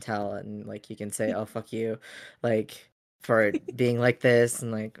 as you can tell, and like you can say, "Oh, fuck you," like for being like this,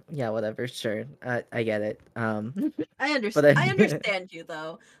 and like, yeah, whatever, sure, I get it. But I then, understand you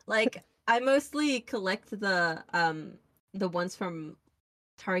though. Like I mostly collect the ones from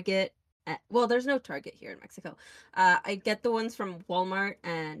Target. Well, there's no Target here in Mexico. I get the ones from Walmart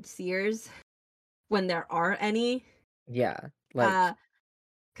and Sears when there are any. yeah, Uh, like,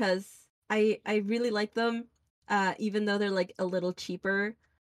 cause I really like them. Even though they're like a little cheaper.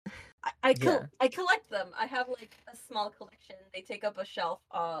 yeah, I collect them. I have like a small collection. They take up a shelf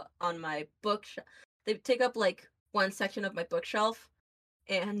on my bookshelf. They take up like one section of my bookshelf,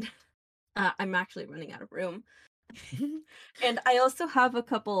 and I'm actually running out of room. And I also have a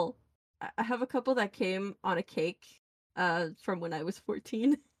couple. I have a couple that came on a cake from when I was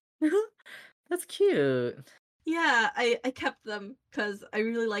 14. that's cute. Yeah, I kept them because I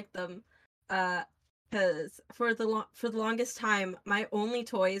really like them. Uh, because for the longest time, my only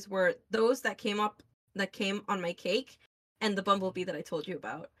toys were those that came on my cake, and the bumblebee that I told you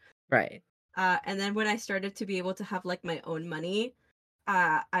about. Right. And then when I started to be able to have like my own money,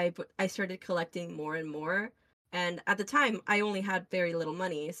 I started collecting more and more. And at the time, I only had very little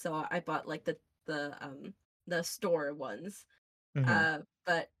money, so I bought like the store ones. Hmm.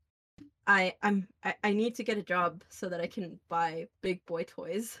 But I need to get a job so that I can buy big boy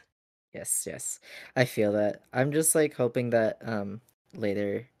toys. Yes, yes. I feel that. I'm just like hoping that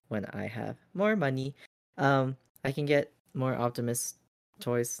later when I have more money, I can get more Optimus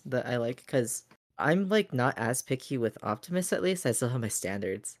toys that I like, cuz I'm like not as picky with Optimus, at least. I still have my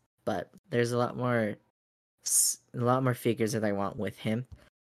standards, but there's a lot more figures that I want with him.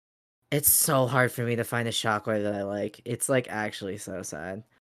 It's so hard for me to find a Shockwave that I like. It's like actually so sad.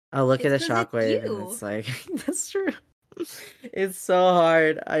 I'll look at It's a because it's Shockwave and you. it's like that's true. It's so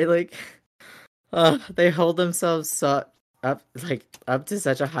hard. I like they hold themselves so. up to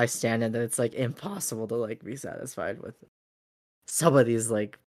such a high standard that it's like impossible to like be satisfied with some of these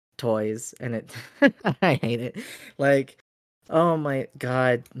like toys, and it I hate it. Like, oh my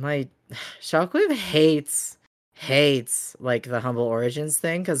god, my Shockwave hates like the Humble Origins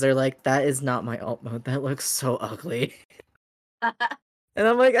thing because they're like, that is not my alt mode. That looks so ugly. And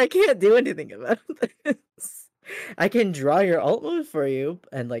I'm like, I can't do anything about this. I can draw your alt mode for you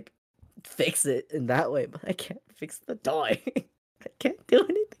and like fix it in that way, but I can't fix the toy. I can't do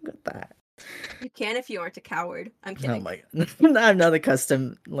anything with that. You can if you aren't a coward. I'm Oh kidding. my god. I'm not a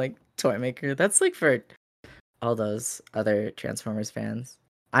custom like toy maker. That's like for all those other Transformers fans.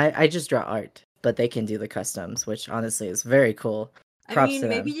 I just draw art, but they can do the customs, which honestly is very cool. I Props mean, to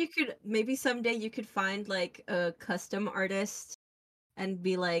them. maybe someday you could find like a custom artist and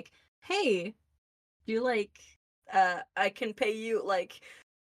be like, "Hey, do you like I can pay you like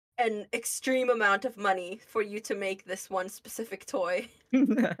an extreme amount of money for you to make this one specific toy."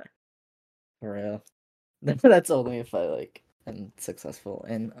 For real. That's only if I like am successful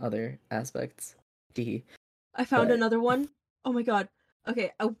in other aspects. Tee. I found But another one. Oh my god.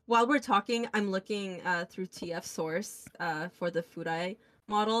 Okay, while we're talking, I'm looking through TF Source for the Fudai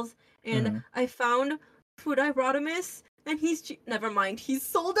models, and mhm. I found Fudai Rodimus, and never mind, he's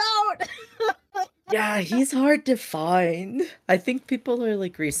sold out. Yeah, he's hard to find. I think people are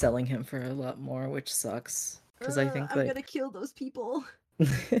like reselling him for a lot more, which sucks. Because I think I'm like gonna kill those people.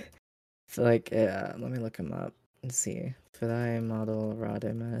 so like yeah, let me look him up and see. Fidai model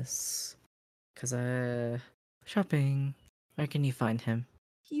Rodimus. Cause shopping. Where can you find him?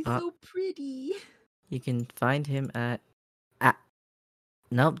 He's Uh so pretty. you can find him at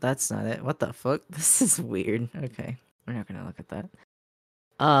nope, that's not it. What the fuck? This is weird. Okay. We're not gonna look at that.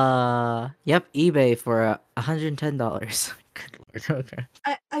 Yep, eBay for $110. Good lord, okay.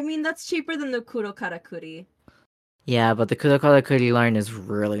 I mean, that's cheaper than the Kuro Karakuri. Yeah, but the Kudakara Kuri line is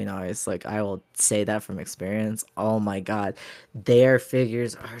really nice. Like, I will say that from experience. Oh my god. Their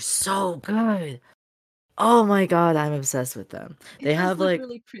figures are so good. Oh my god, I'm obsessed with them. It They does have look like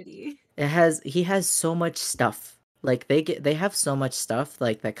really pretty. he has so much stuff. Like they have so much stuff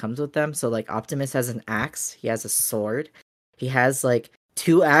like that comes with them. So like Optimus has an axe, he has a sword. He has like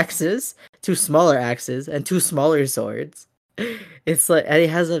two axes, two smaller axes and two smaller swords. It's like and he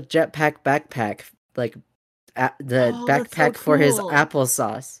has a jetpack backpack like the Oh, that's so backpack for his cool.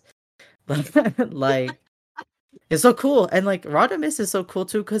 applesauce. Like it's so cool, and like Rodimus is so cool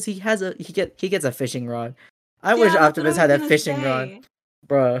too because he gets a fishing rod. I wish Yeah, that's what I Optimus was had a gonna fishing rod, say.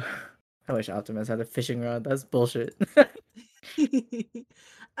 bro. I wish Optimus had a fishing rod. That's bullshit.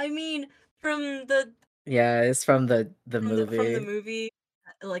 I mean, from Yeah, it's from the from the movie. movie,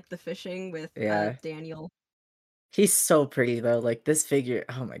 like the fishing with Yeah, Daniel. he's so pretty though. Like this figure.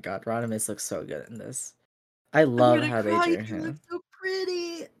 Oh my god, Rodimus looks so good in this. I I'm love gonna how they cry. drew He looks him. so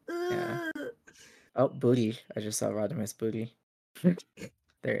pretty. Yeah. Oh, booty. I just saw Rodimus booty.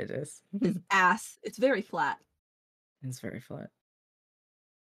 There it is. His ass. It's very flat. It's very flat.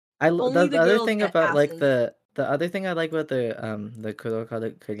 Only The the other girls thing get about like asses. the other thing I like about the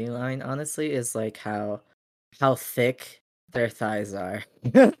Kurokada Kuri line honestly is like how thick their thighs are.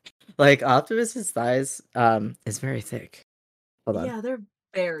 Like Optimus's thighs is very thick. Hold on. Yeah, they're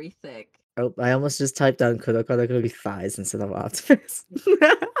very thick. Oh, I almost just typed down Kurokada Kuri thighs instead of Optimus.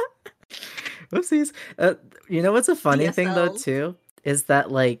 Whoopsies. You know what's a funny thing though DSLs. too is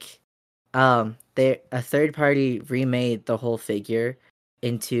that like they a third party remade the whole figure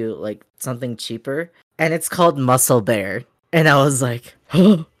into like something cheaper and it's called Muscle Bear. And I was like,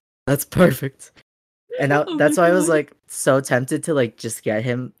 "Oh, that's perfect." And Oh my that's why I was god. like so tempted to like just get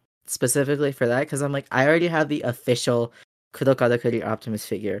him specifically for that cuz I'm like I already have the official Kurokada Kuri Optimus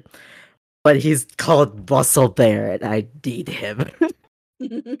figure, but he's called Muscle Bear and I need him.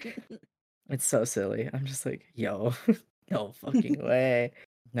 It's so silly. I'm just like, "Yo, no fucking way."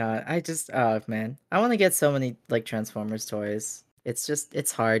 No, I just oh man. I want to get so many like Transformers toys. It's just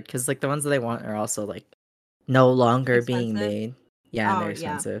it's hard cuz like the ones that I want are also like no longer being Expensive. made. Yeah, and Oh they're yeah,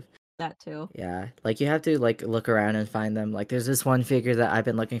 expensive. that too. Yeah. Like you have to like look around and find them. Like there's this one figure that I've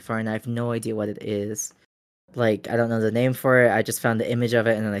been looking for and I have no idea what it is. Like I don't know the name for it. I just found the image of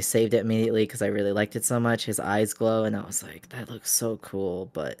it and then I saved it immediately cuz I really liked it so much. His eyes glow and I was like that looks so cool,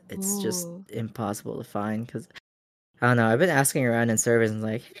 but it's just Ooh. impossible to find cuz I don't know. I've been asking around in servers and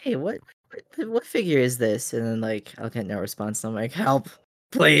like, hey, what figure is this? And then like I'll get no response. I'm like, help,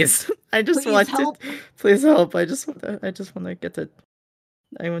 please. I just Please want to, help. please help. I just want to get to.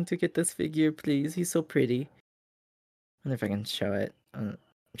 I want to get this figure, please. He's so pretty. I wonder if I can show it. I'm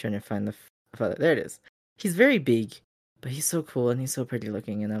trying to find the photo. There it is. He's very big, but he's so cool and he's so pretty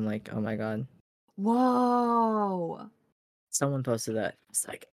looking. And I'm like, oh my god. Whoa. Someone posted that. It's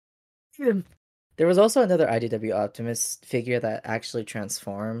like, "Hmm." There was also another IDW Optimus figure that actually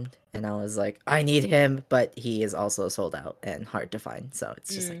transformed, and I was like, I need him, but he is also sold out and hard to find. So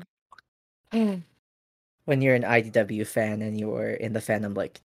it's just like, Mm. when you're an IDW fan and you were in the fandom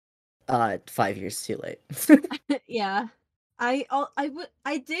like 5 years too late. Yeah.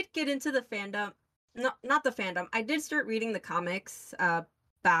 I did get into the fandom. Not the fandom. I did start reading the comics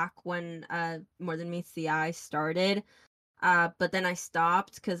back when More Than Meets the Eye started. But then I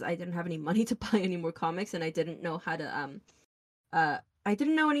stopped because I didn't have any money to buy any more comics, and I didn't know how to uh I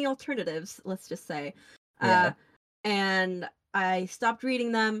didn't know any alternatives, let's just say. Yeah. Uh and I stopped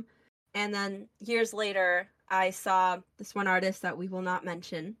reading them, and then years later I saw this one artist that we will not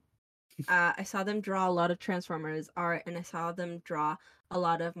mention. I saw them draw a lot of Transformers art, and I saw them draw a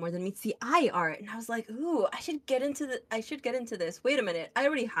lot of More Than Meets the Eye art, and I was like, "Ooh, I should get into this. Wait a minute, I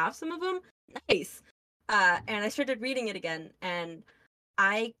already have some of them. Nice." And I started reading it again, and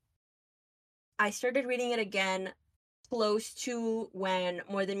I I started reading it again close to when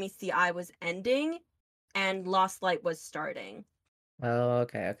More Than Meets the Eye was ending, and Lost Light was starting. Oh,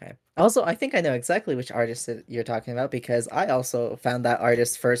 okay, okay. Also, I think I know exactly which artist you're talking about because I also found that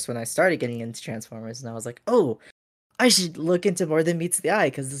artist first when I started getting into Transformers, and I was like, oh, I should look into More Than Meets the Eye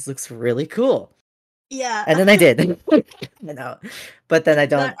because this looks really cool. Yeah, And then I did. I know. But then I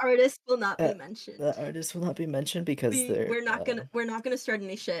that don't. artist will not Uh, be mentioned. the artist will not be mentioned because they're. We're not gonna start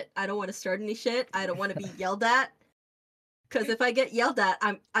any shit. I don't want to start any shit. I don't want to be yelled at. Because if I get yelled at,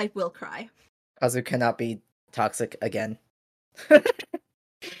 I will cry. Kazu cannot be toxic again. You're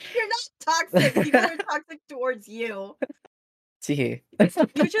not toxic. People are toxic towards you. Tee.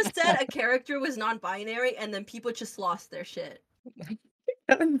 You just said a character was non-binary, and then people just lost their shit.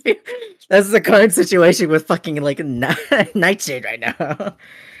 That's the current situation with fucking like Nightshade right now.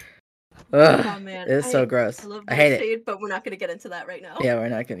 Ugh, Oh man, it's so I gross. love I hate it. Nightshade, but we're not gonna get into that right now. Yeah, we're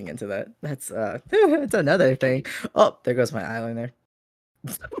not getting into that. That's that's another thing. Oh, there goes my eyeliner.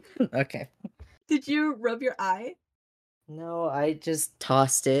 Okay. Did you rub your eye? No, I just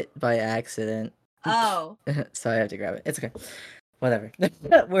tossed it by accident. Oh, So I have to grab it. It's okay. Whatever.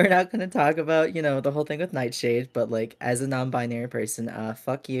 We're not gonna talk about, the whole thing with Nightshade, but like as a non-binary person,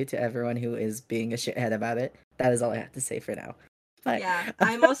 fuck you to everyone who is being a shithead about it. That is all I have to say for now. Bye. yeah.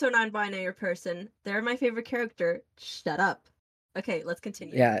 I'm also a non-binary person. They're my favorite character. Shut up. Okay, let's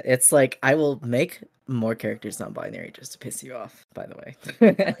continue. Yeah, it's like I will make more characters non-binary just to piss you off, by the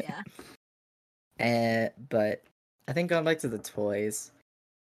Hell way. yeah. But I think going back to the toys,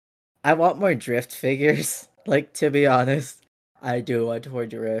 I want more Drift figures. Like, to be honest, I do want more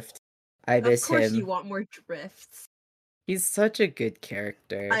Drift. I Of miss course you him. want more drifts. He's such a good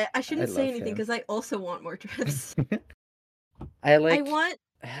character. I I shouldn't say love anything him. because I also want more drifts. I I like. want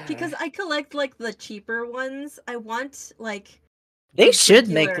because I collect like the cheaper ones. I want like They a should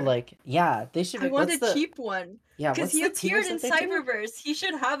make regular. like, yeah, they should I make. want What's a the cheap one yeah? because What's he the appeared tiers in that they do? Cyberverse. He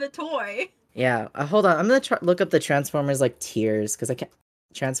should have a toy. Yeah, hold on. I'm gonna look up the Transformers like tiers because I can't.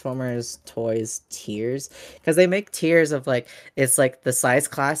 Transformers toys tiers because they make tiers of like it's like the size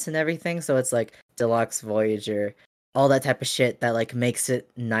class and everything. So it's like deluxe, Voyager, all that type of shit that like makes it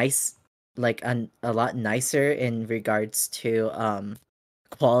nice, like a lot nicer in regards to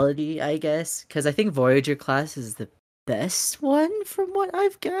quality, I guess. Because I think Voyager class is the best one from what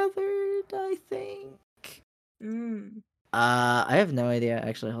I've gathered. I think. Mm. I have no idea.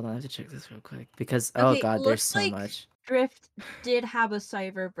 Actually, hold on. I have to check this real quick because oh Okay, god, there's looks so like much. Drift did have a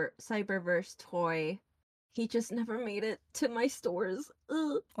Cyberverse toy. He just never made it to my stores.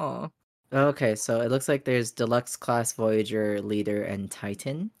 Ugh. Oh. Okay, so it looks like there's deluxe class Voyager, Leader, and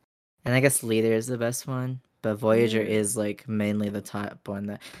Titan. And I guess Leader is the best one, but Voyager Mm. is like mainly the top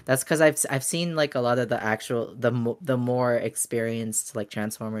one. That's because I've seen like a lot of the actual the more experienced like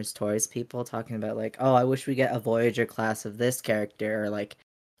Transformers toys people talking about like, oh, I wish we get a Voyager class of this character, or like,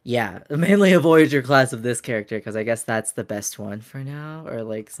 yeah, mainly a Voyager class of this character because I guess that's the best one for now, or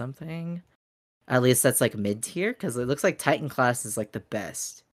like something. At least that's like mid tier because it looks like Titan class is like the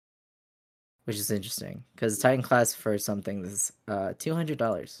best, which is interesting because Titan class for something is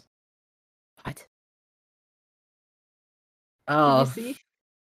 $200. What? Did you Oh, see?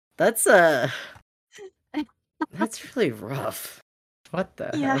 that's that's really rough. What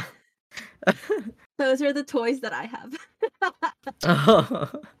the Yeah, hell? those are the toys that I have. Oh.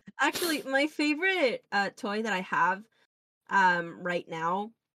 Actually, my favorite toy that I have right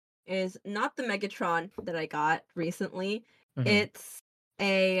now is not the Megatron that I got recently. Mhm. It's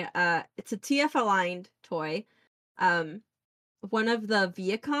it's a TF aligned toy. Um one of the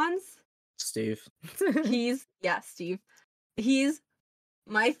Viacons. Steve. He's yeah, Steve. He's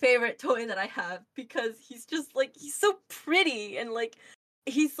my favorite toy that I have because he's just like he's so pretty and like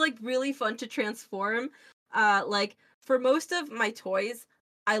he's like really fun to transform. Like for most of my toys,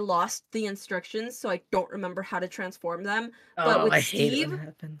 I lost the instructions, so I don't remember how to transform them. But Oh, I hate it when that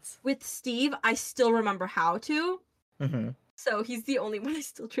happens. With Steve, I still remember how to. Mhm. So he's the only one I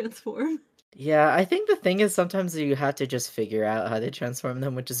still transform. Yeah, I think the thing is sometimes you have to just figure out how to transform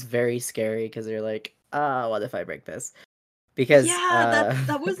them, which is very scary because you're like, "Ah, what if I break this?" Because, Yeah,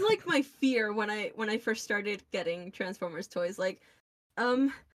 that was like my fear when I first started getting Transformers toys. Like,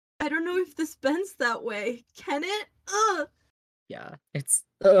 um, I don't know if this bends that way. Can it? Ugh. yeah, it's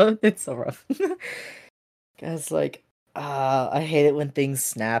so rough. 'Cause, like, I hate it when things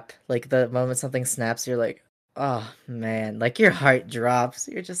snap. Like, the moment something snaps, you're like, "Oh, man." Like, your heart drops.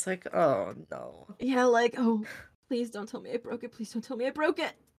 You're just like, "Oh, no." Yeah, like, oh, please don't tell me I broke it. Please don't tell me I broke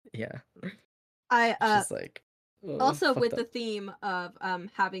it. Yeah. I It's just like, oh, also fucked with the up. theme of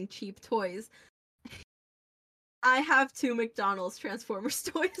having cheap toys, I have two McDonald's Transformers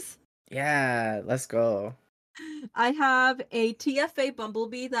toys. Yeah, let's go. I have a TFA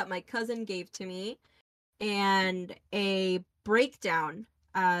Bumblebee that my cousin gave to me, and a breakdown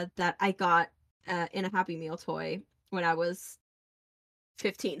that I got in a Happy Meal toy when I was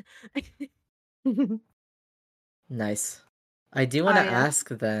 15. Nice. I do wanna I ask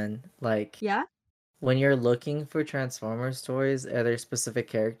then, like, Yeah. when you're looking for Transformers toys, are there specific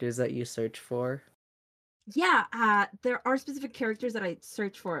characters that you search for? Yeah, there are specific characters that I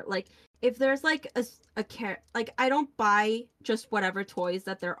search for. Like if there's like like I don't buy just whatever toys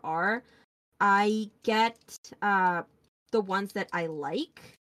that there are. I get the ones that I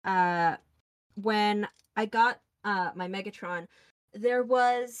like. Uh when I got my Megatron, there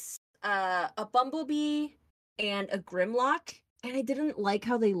was a Bumblebee and a Grimlock, and I didn't like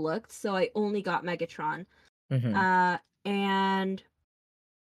how they looked, so I only got Megatron. Mhm. And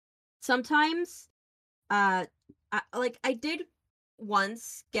sometimes I did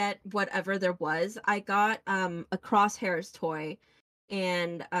once get whatever there was. I got a Crosshairs toy,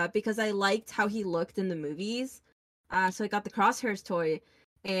 and because I liked how he looked in the movies, so I got the Crosshairs toy,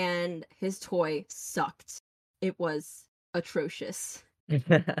 and his toy sucked. It was atrocious.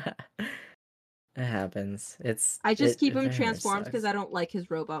 It happens. I just It keep him very much transformed because sucks. I don't like his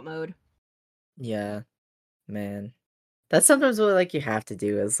robot mode. Yeah, man. That's sometimes what, like, you have to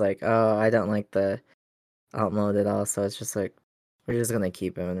do is like, "Oh, I don't like the alt mode at all," so it's just like, we're just gonna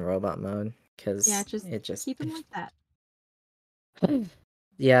keep him in robot mode Yeah, because just it just keep him like that.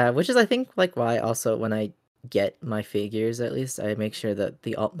 yeah, which is I think, like, why also when I get my figures, at least, I make sure that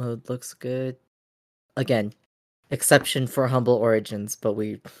the alt mode looks good. Again, exception for Humble Origins, but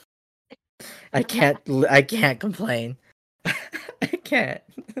I can't complain. I can't.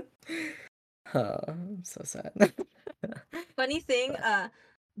 Oh, I'm so sad. Funny thing, But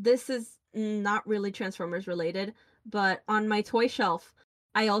this is not really Transformers related, but on my toy shelf,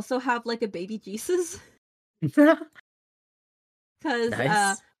 I also have like a baby Jesus because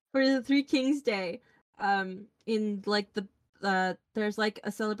nice. for the Three Kings Day, in like there's like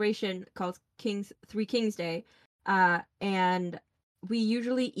a celebration called Three Kings Day, and we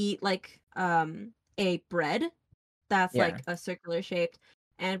usually eat like a bread that's Yeah, like a circular shaped,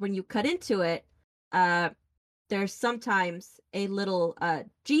 and when you cut into it, uh there's sometimes a little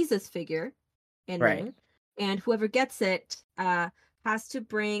Jesus figure in right. there, and whoever gets it has to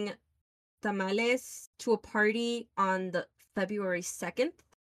bring tamales to a party on the February 2nd,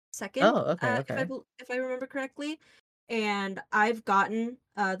 Oh, okay, if okay. if I remember correctly. And I've gotten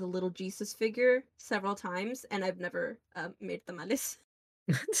the little Jesus figure several times, and I've never made tamales.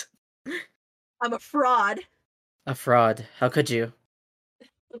 I'm a fraud, A fraud. How could you?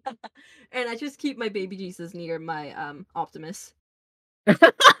 and I just keep my baby Jesus near my Optimus.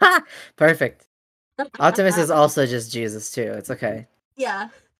 Perfect. Optimus is also just Jesus too. It's okay. Yeah.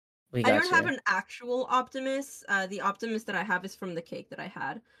 We I don't got have you. an actual Optimus. The Optimus that I have is from the cake that I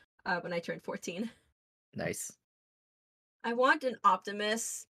had when I turned 14. Nice. I want an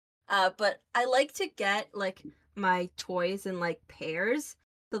Optimus, but I like to get like my toys in like pairs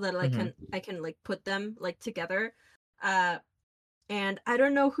so that Mhm. I can like put them like together. Uh, and I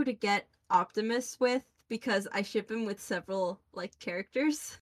don't know who to get Optimus with because I ship him with several like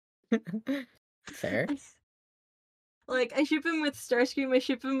characters. Fair. Like, I ship him with Starscream, I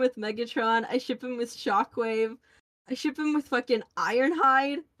ship him with Megatron, I ship him with Shockwave, I ship him with fucking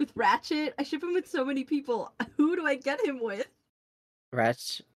Ironhide, with Ratchet, I ship him with so many people. Who do I get him with?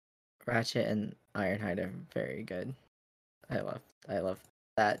 Ratch Ratchet and Ironhide are very good. I love I love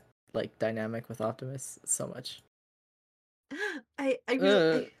that, like, dynamic with Optimus so much. I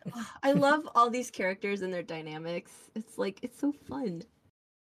really Uh. I love all these characters and their dynamics. It's like it's so fun.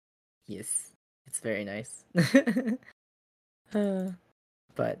 Yes, it's very nice. Uh,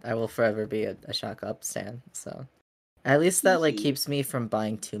 but I will forever be a Shock Up stan. So at least Hee that like hee. keeps me from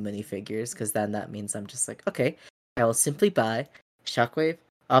buying too many figures, because then that means I'm just like, okay, I will simply buy Shockwave,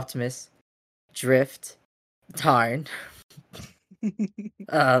 Optimus, Drift, Tarn,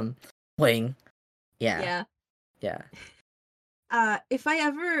 um, Wing. Yeah, Yeah. yeah. If I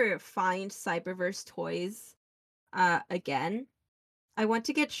ever find Cyberverse toys, again, I want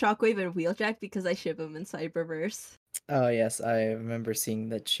to get Shockwave and Wheeljack because I ship them in Cyberverse. Oh yes, I remember seeing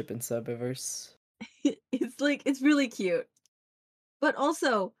that ship in Subiverse. It's really cute. But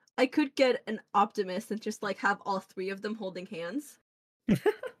also, I could get an Optimus and just like have all three of them holding hands.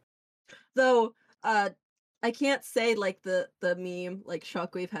 Though, I can't say like the meme like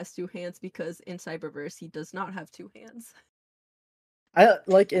Shockwave has two hands because in Cyberverse he does not have two hands. I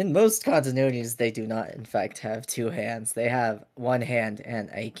like in most continuities they do not in fact have two hands. They have one hand and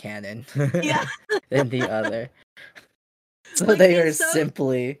a cannon Yeah, in the other. So like they in are some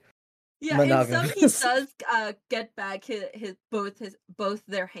simply yeah, in some he monogamous. does get back his both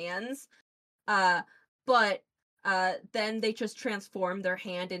their hands. Uh but then they just transform their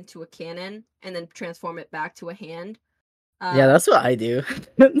hand into a cannon and then transform it back to a hand. Yeah, Uh that's what I do.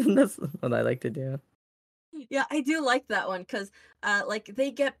 That's what I like to do. yeah, I do like that one cuz like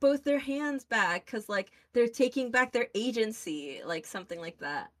they get both their hands back cuz like they're taking back their agency, like something like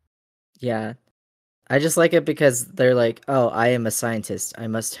that. Yeah. I just like it because they're like, "Oh, I am a scientist. I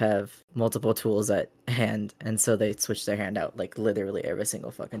must have multiple tools at hand." And so they switch their hand out like literally every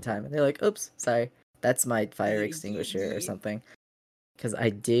single fucking time. And they're like, "Oops, sorry. That's my fire Yee, yee, extinguisher or yee. something." Because I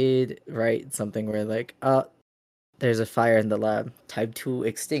did write something where like, there's a fire in the lab. Time to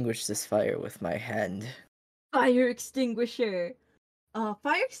extinguish this fire with my hand." Fire extinguisher.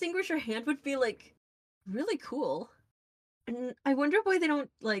 Fire extinguisher hand would be like really cool. And I wonder why they don't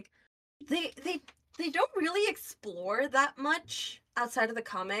like they they they don't really explore that much outside of the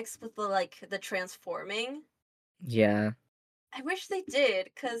comics with the transforming. Yeah. I wish they did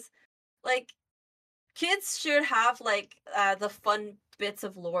cuz like kids should have like the fun bits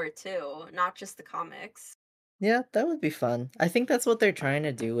of lore too, not just the comics. Yeah, that would be fun. I think that's what they're trying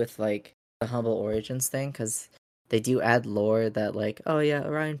to do with like the Humble Origins thing, because they do add lore that like, oh yeah,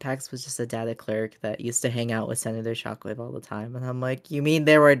 Orion Pax was just a data clerk that used to hang out with Senator Shockwave all the time, and I'm like, you mean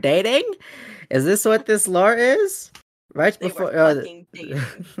they were dating? Is this what this lore is? Right They were before fucking dating.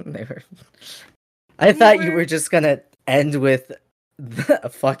 they were. I They thought you were were just gonna end with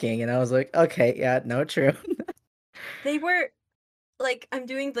fucking, and I was like, okay, yeah, no, true. they were like I'm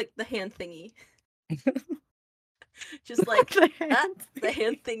doing like the hand thingy. Just like The the hand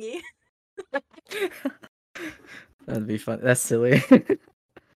hand thingy. That'd be fun. That's silly.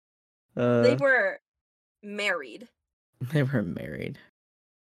 They uh, were married. they were married.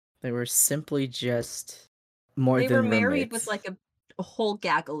 They were simply just more They were than married with roommates. like a whole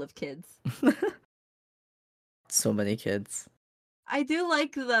gaggle of kids. So many kids. I do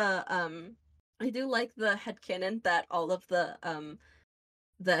like the headcanon that all of the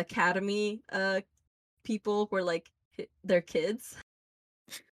academy people were like their kids.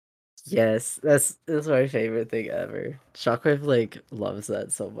 Yes, that's my favorite thing ever. Shockwave like loves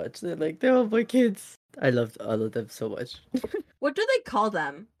that so much. They're all my kids. I loved all of them so much. What do they call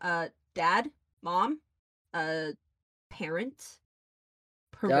them? Dad, mom, uh parent,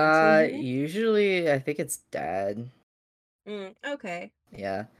 parental unit? Usually I think it's dad. Okay.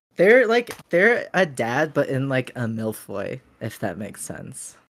 Yeah. They're a dad but in like a MILF way, if that makes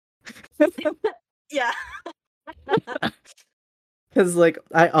sense. Yeah. Because like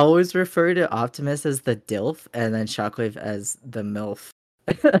I always refer to Optimus as the DILF and then Shockwave as the MILF.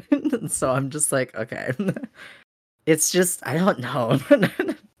 So I'm just like, okay. It's just I don't know.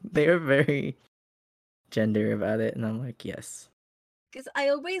 They're very gender about it, and I'm like, yes. Cuz I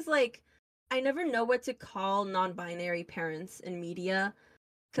always like I never know what to call non-binary parents in media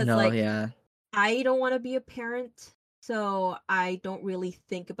cuz No, like yeah. I don't want to be a parent, so I don't really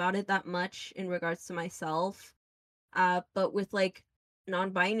think about it that much in regards to myself. But with like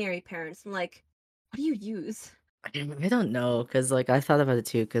non-binary parents, I'm like, what do you use? I don't know, because like I thought about it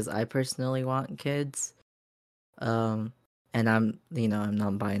too, because I personally want kids. Um, and I'm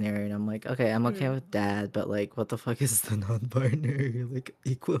non-binary, and I'm like, okay, I'm okay Hmm. with dad, but like, what the fuck is the non-binary like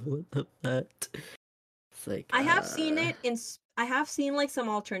equivalent of that? It's like, I have seen like some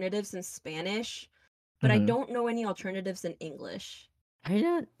alternatives in Spanish, but I mhm. don't know any alternatives in English. I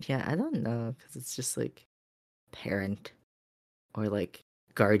don't know, because it's just like parent or like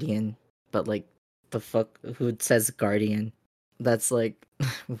guardian, but like the fuck, who says guardian? That's like,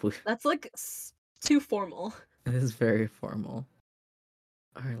 it That's like too formal. is very formal.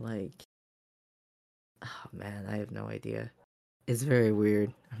 Or like, oh man, I have no idea. It's very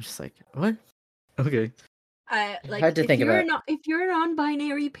weird. I'm just like, what? Okay. Like Hard to think about. if you're a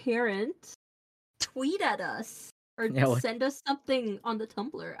non-binary parent, tweet at us or Yeah, what? send us something on the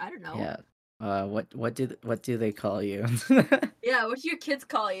Tumblr. I don't know. Yeah. What do they call you? Yeah, what do your kids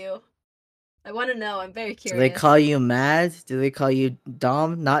call you? I want to know. I'm very Do they curious. call you mad? Do they call you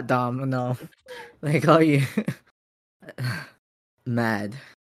Dom? Not Dom, no. They call you mad.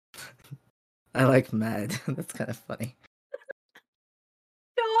 I like mad. That's kind of funny.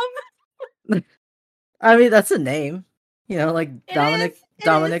 Dom, I mean, that's a name. You know, like it is. It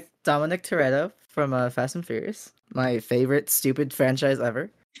is. Dominic Toretto from Fast and Furious. My favorite stupid franchise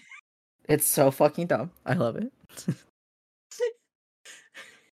ever. It's so fucking dumb. I love it.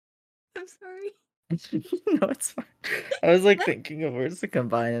 I'm sorry. No, it's fine. I was like thinking of words to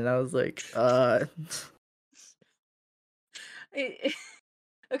combine, and I was like,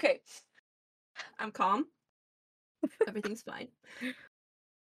 Okay, I'm calm. Everything's fine.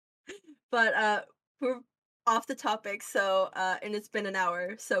 But we're off the topic, so and it's been an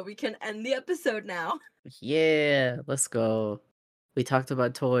hour, so we can end the episode now. yeah, let's go. We talked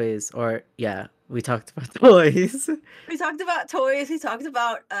about toys, or yeah, we talked about toys. We talked about toys, we talked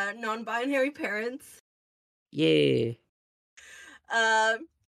about non-binary parents. Yeah. Um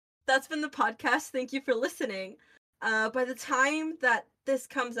that's been the podcast. Thank you for listening. By the time that this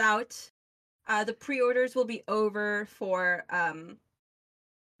comes out, the pre-orders will be over for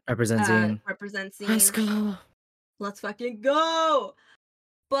Representing. Represent Let's Scene. go. Let's fucking go.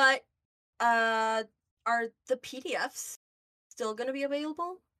 But uh are the PDFs still gonna be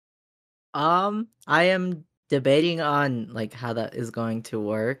available? I am debating on like how that is going to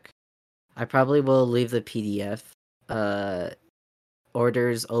work. I probably will leave the PDF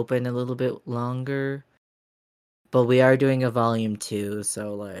orders open a little bit longer. But we are doing a volume 2,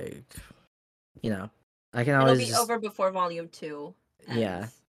 so like, you know, I can It'll always be just over before volume 2 yeah,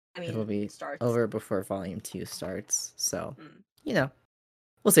 ends. I it'll mean, be starts. over before volume 2 starts. So, Mm. you know,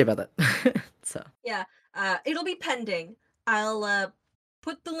 we'll see about that. So, Yeah, it'll be pending. I'll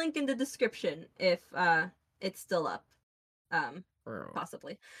put the link in the description if it's still up. Um,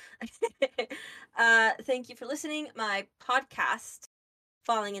 Possibly. Thank you for listening. My podcast,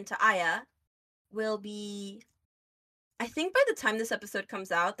 Falling into Aya, will be. I think by the time this episode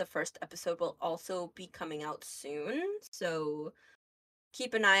comes out, the first episode will also be coming out soon. So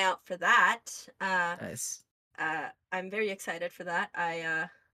keep an eye out for that. nice. I'm very excited for that.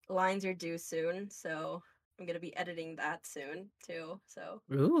 Lines are due soon, so I'm gonna be editing that soon too. So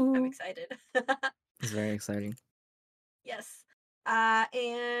I'm Ooh, excited. it's very exciting. Yes.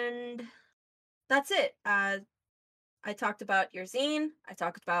 And that's it. I talked about your zine. I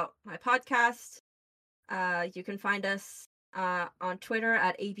talked about my podcast. You can find us on Twitter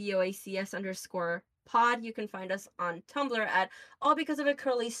at ABOACS_pod. You can find us on Tumblr at All Because of a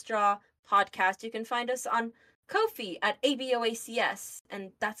Curly Straw podcast. You can find us on Ko-fi at ABOACS.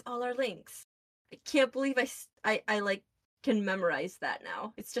 And that's all our links. I can't believe I like can memorize that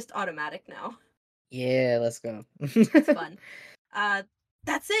now. It's just automatic now. Yeah, let's go. It's fun. Uh,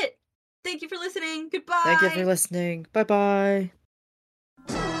 that's it. Thank you for listening. Thank you for Goodbye. listening. Bye bye.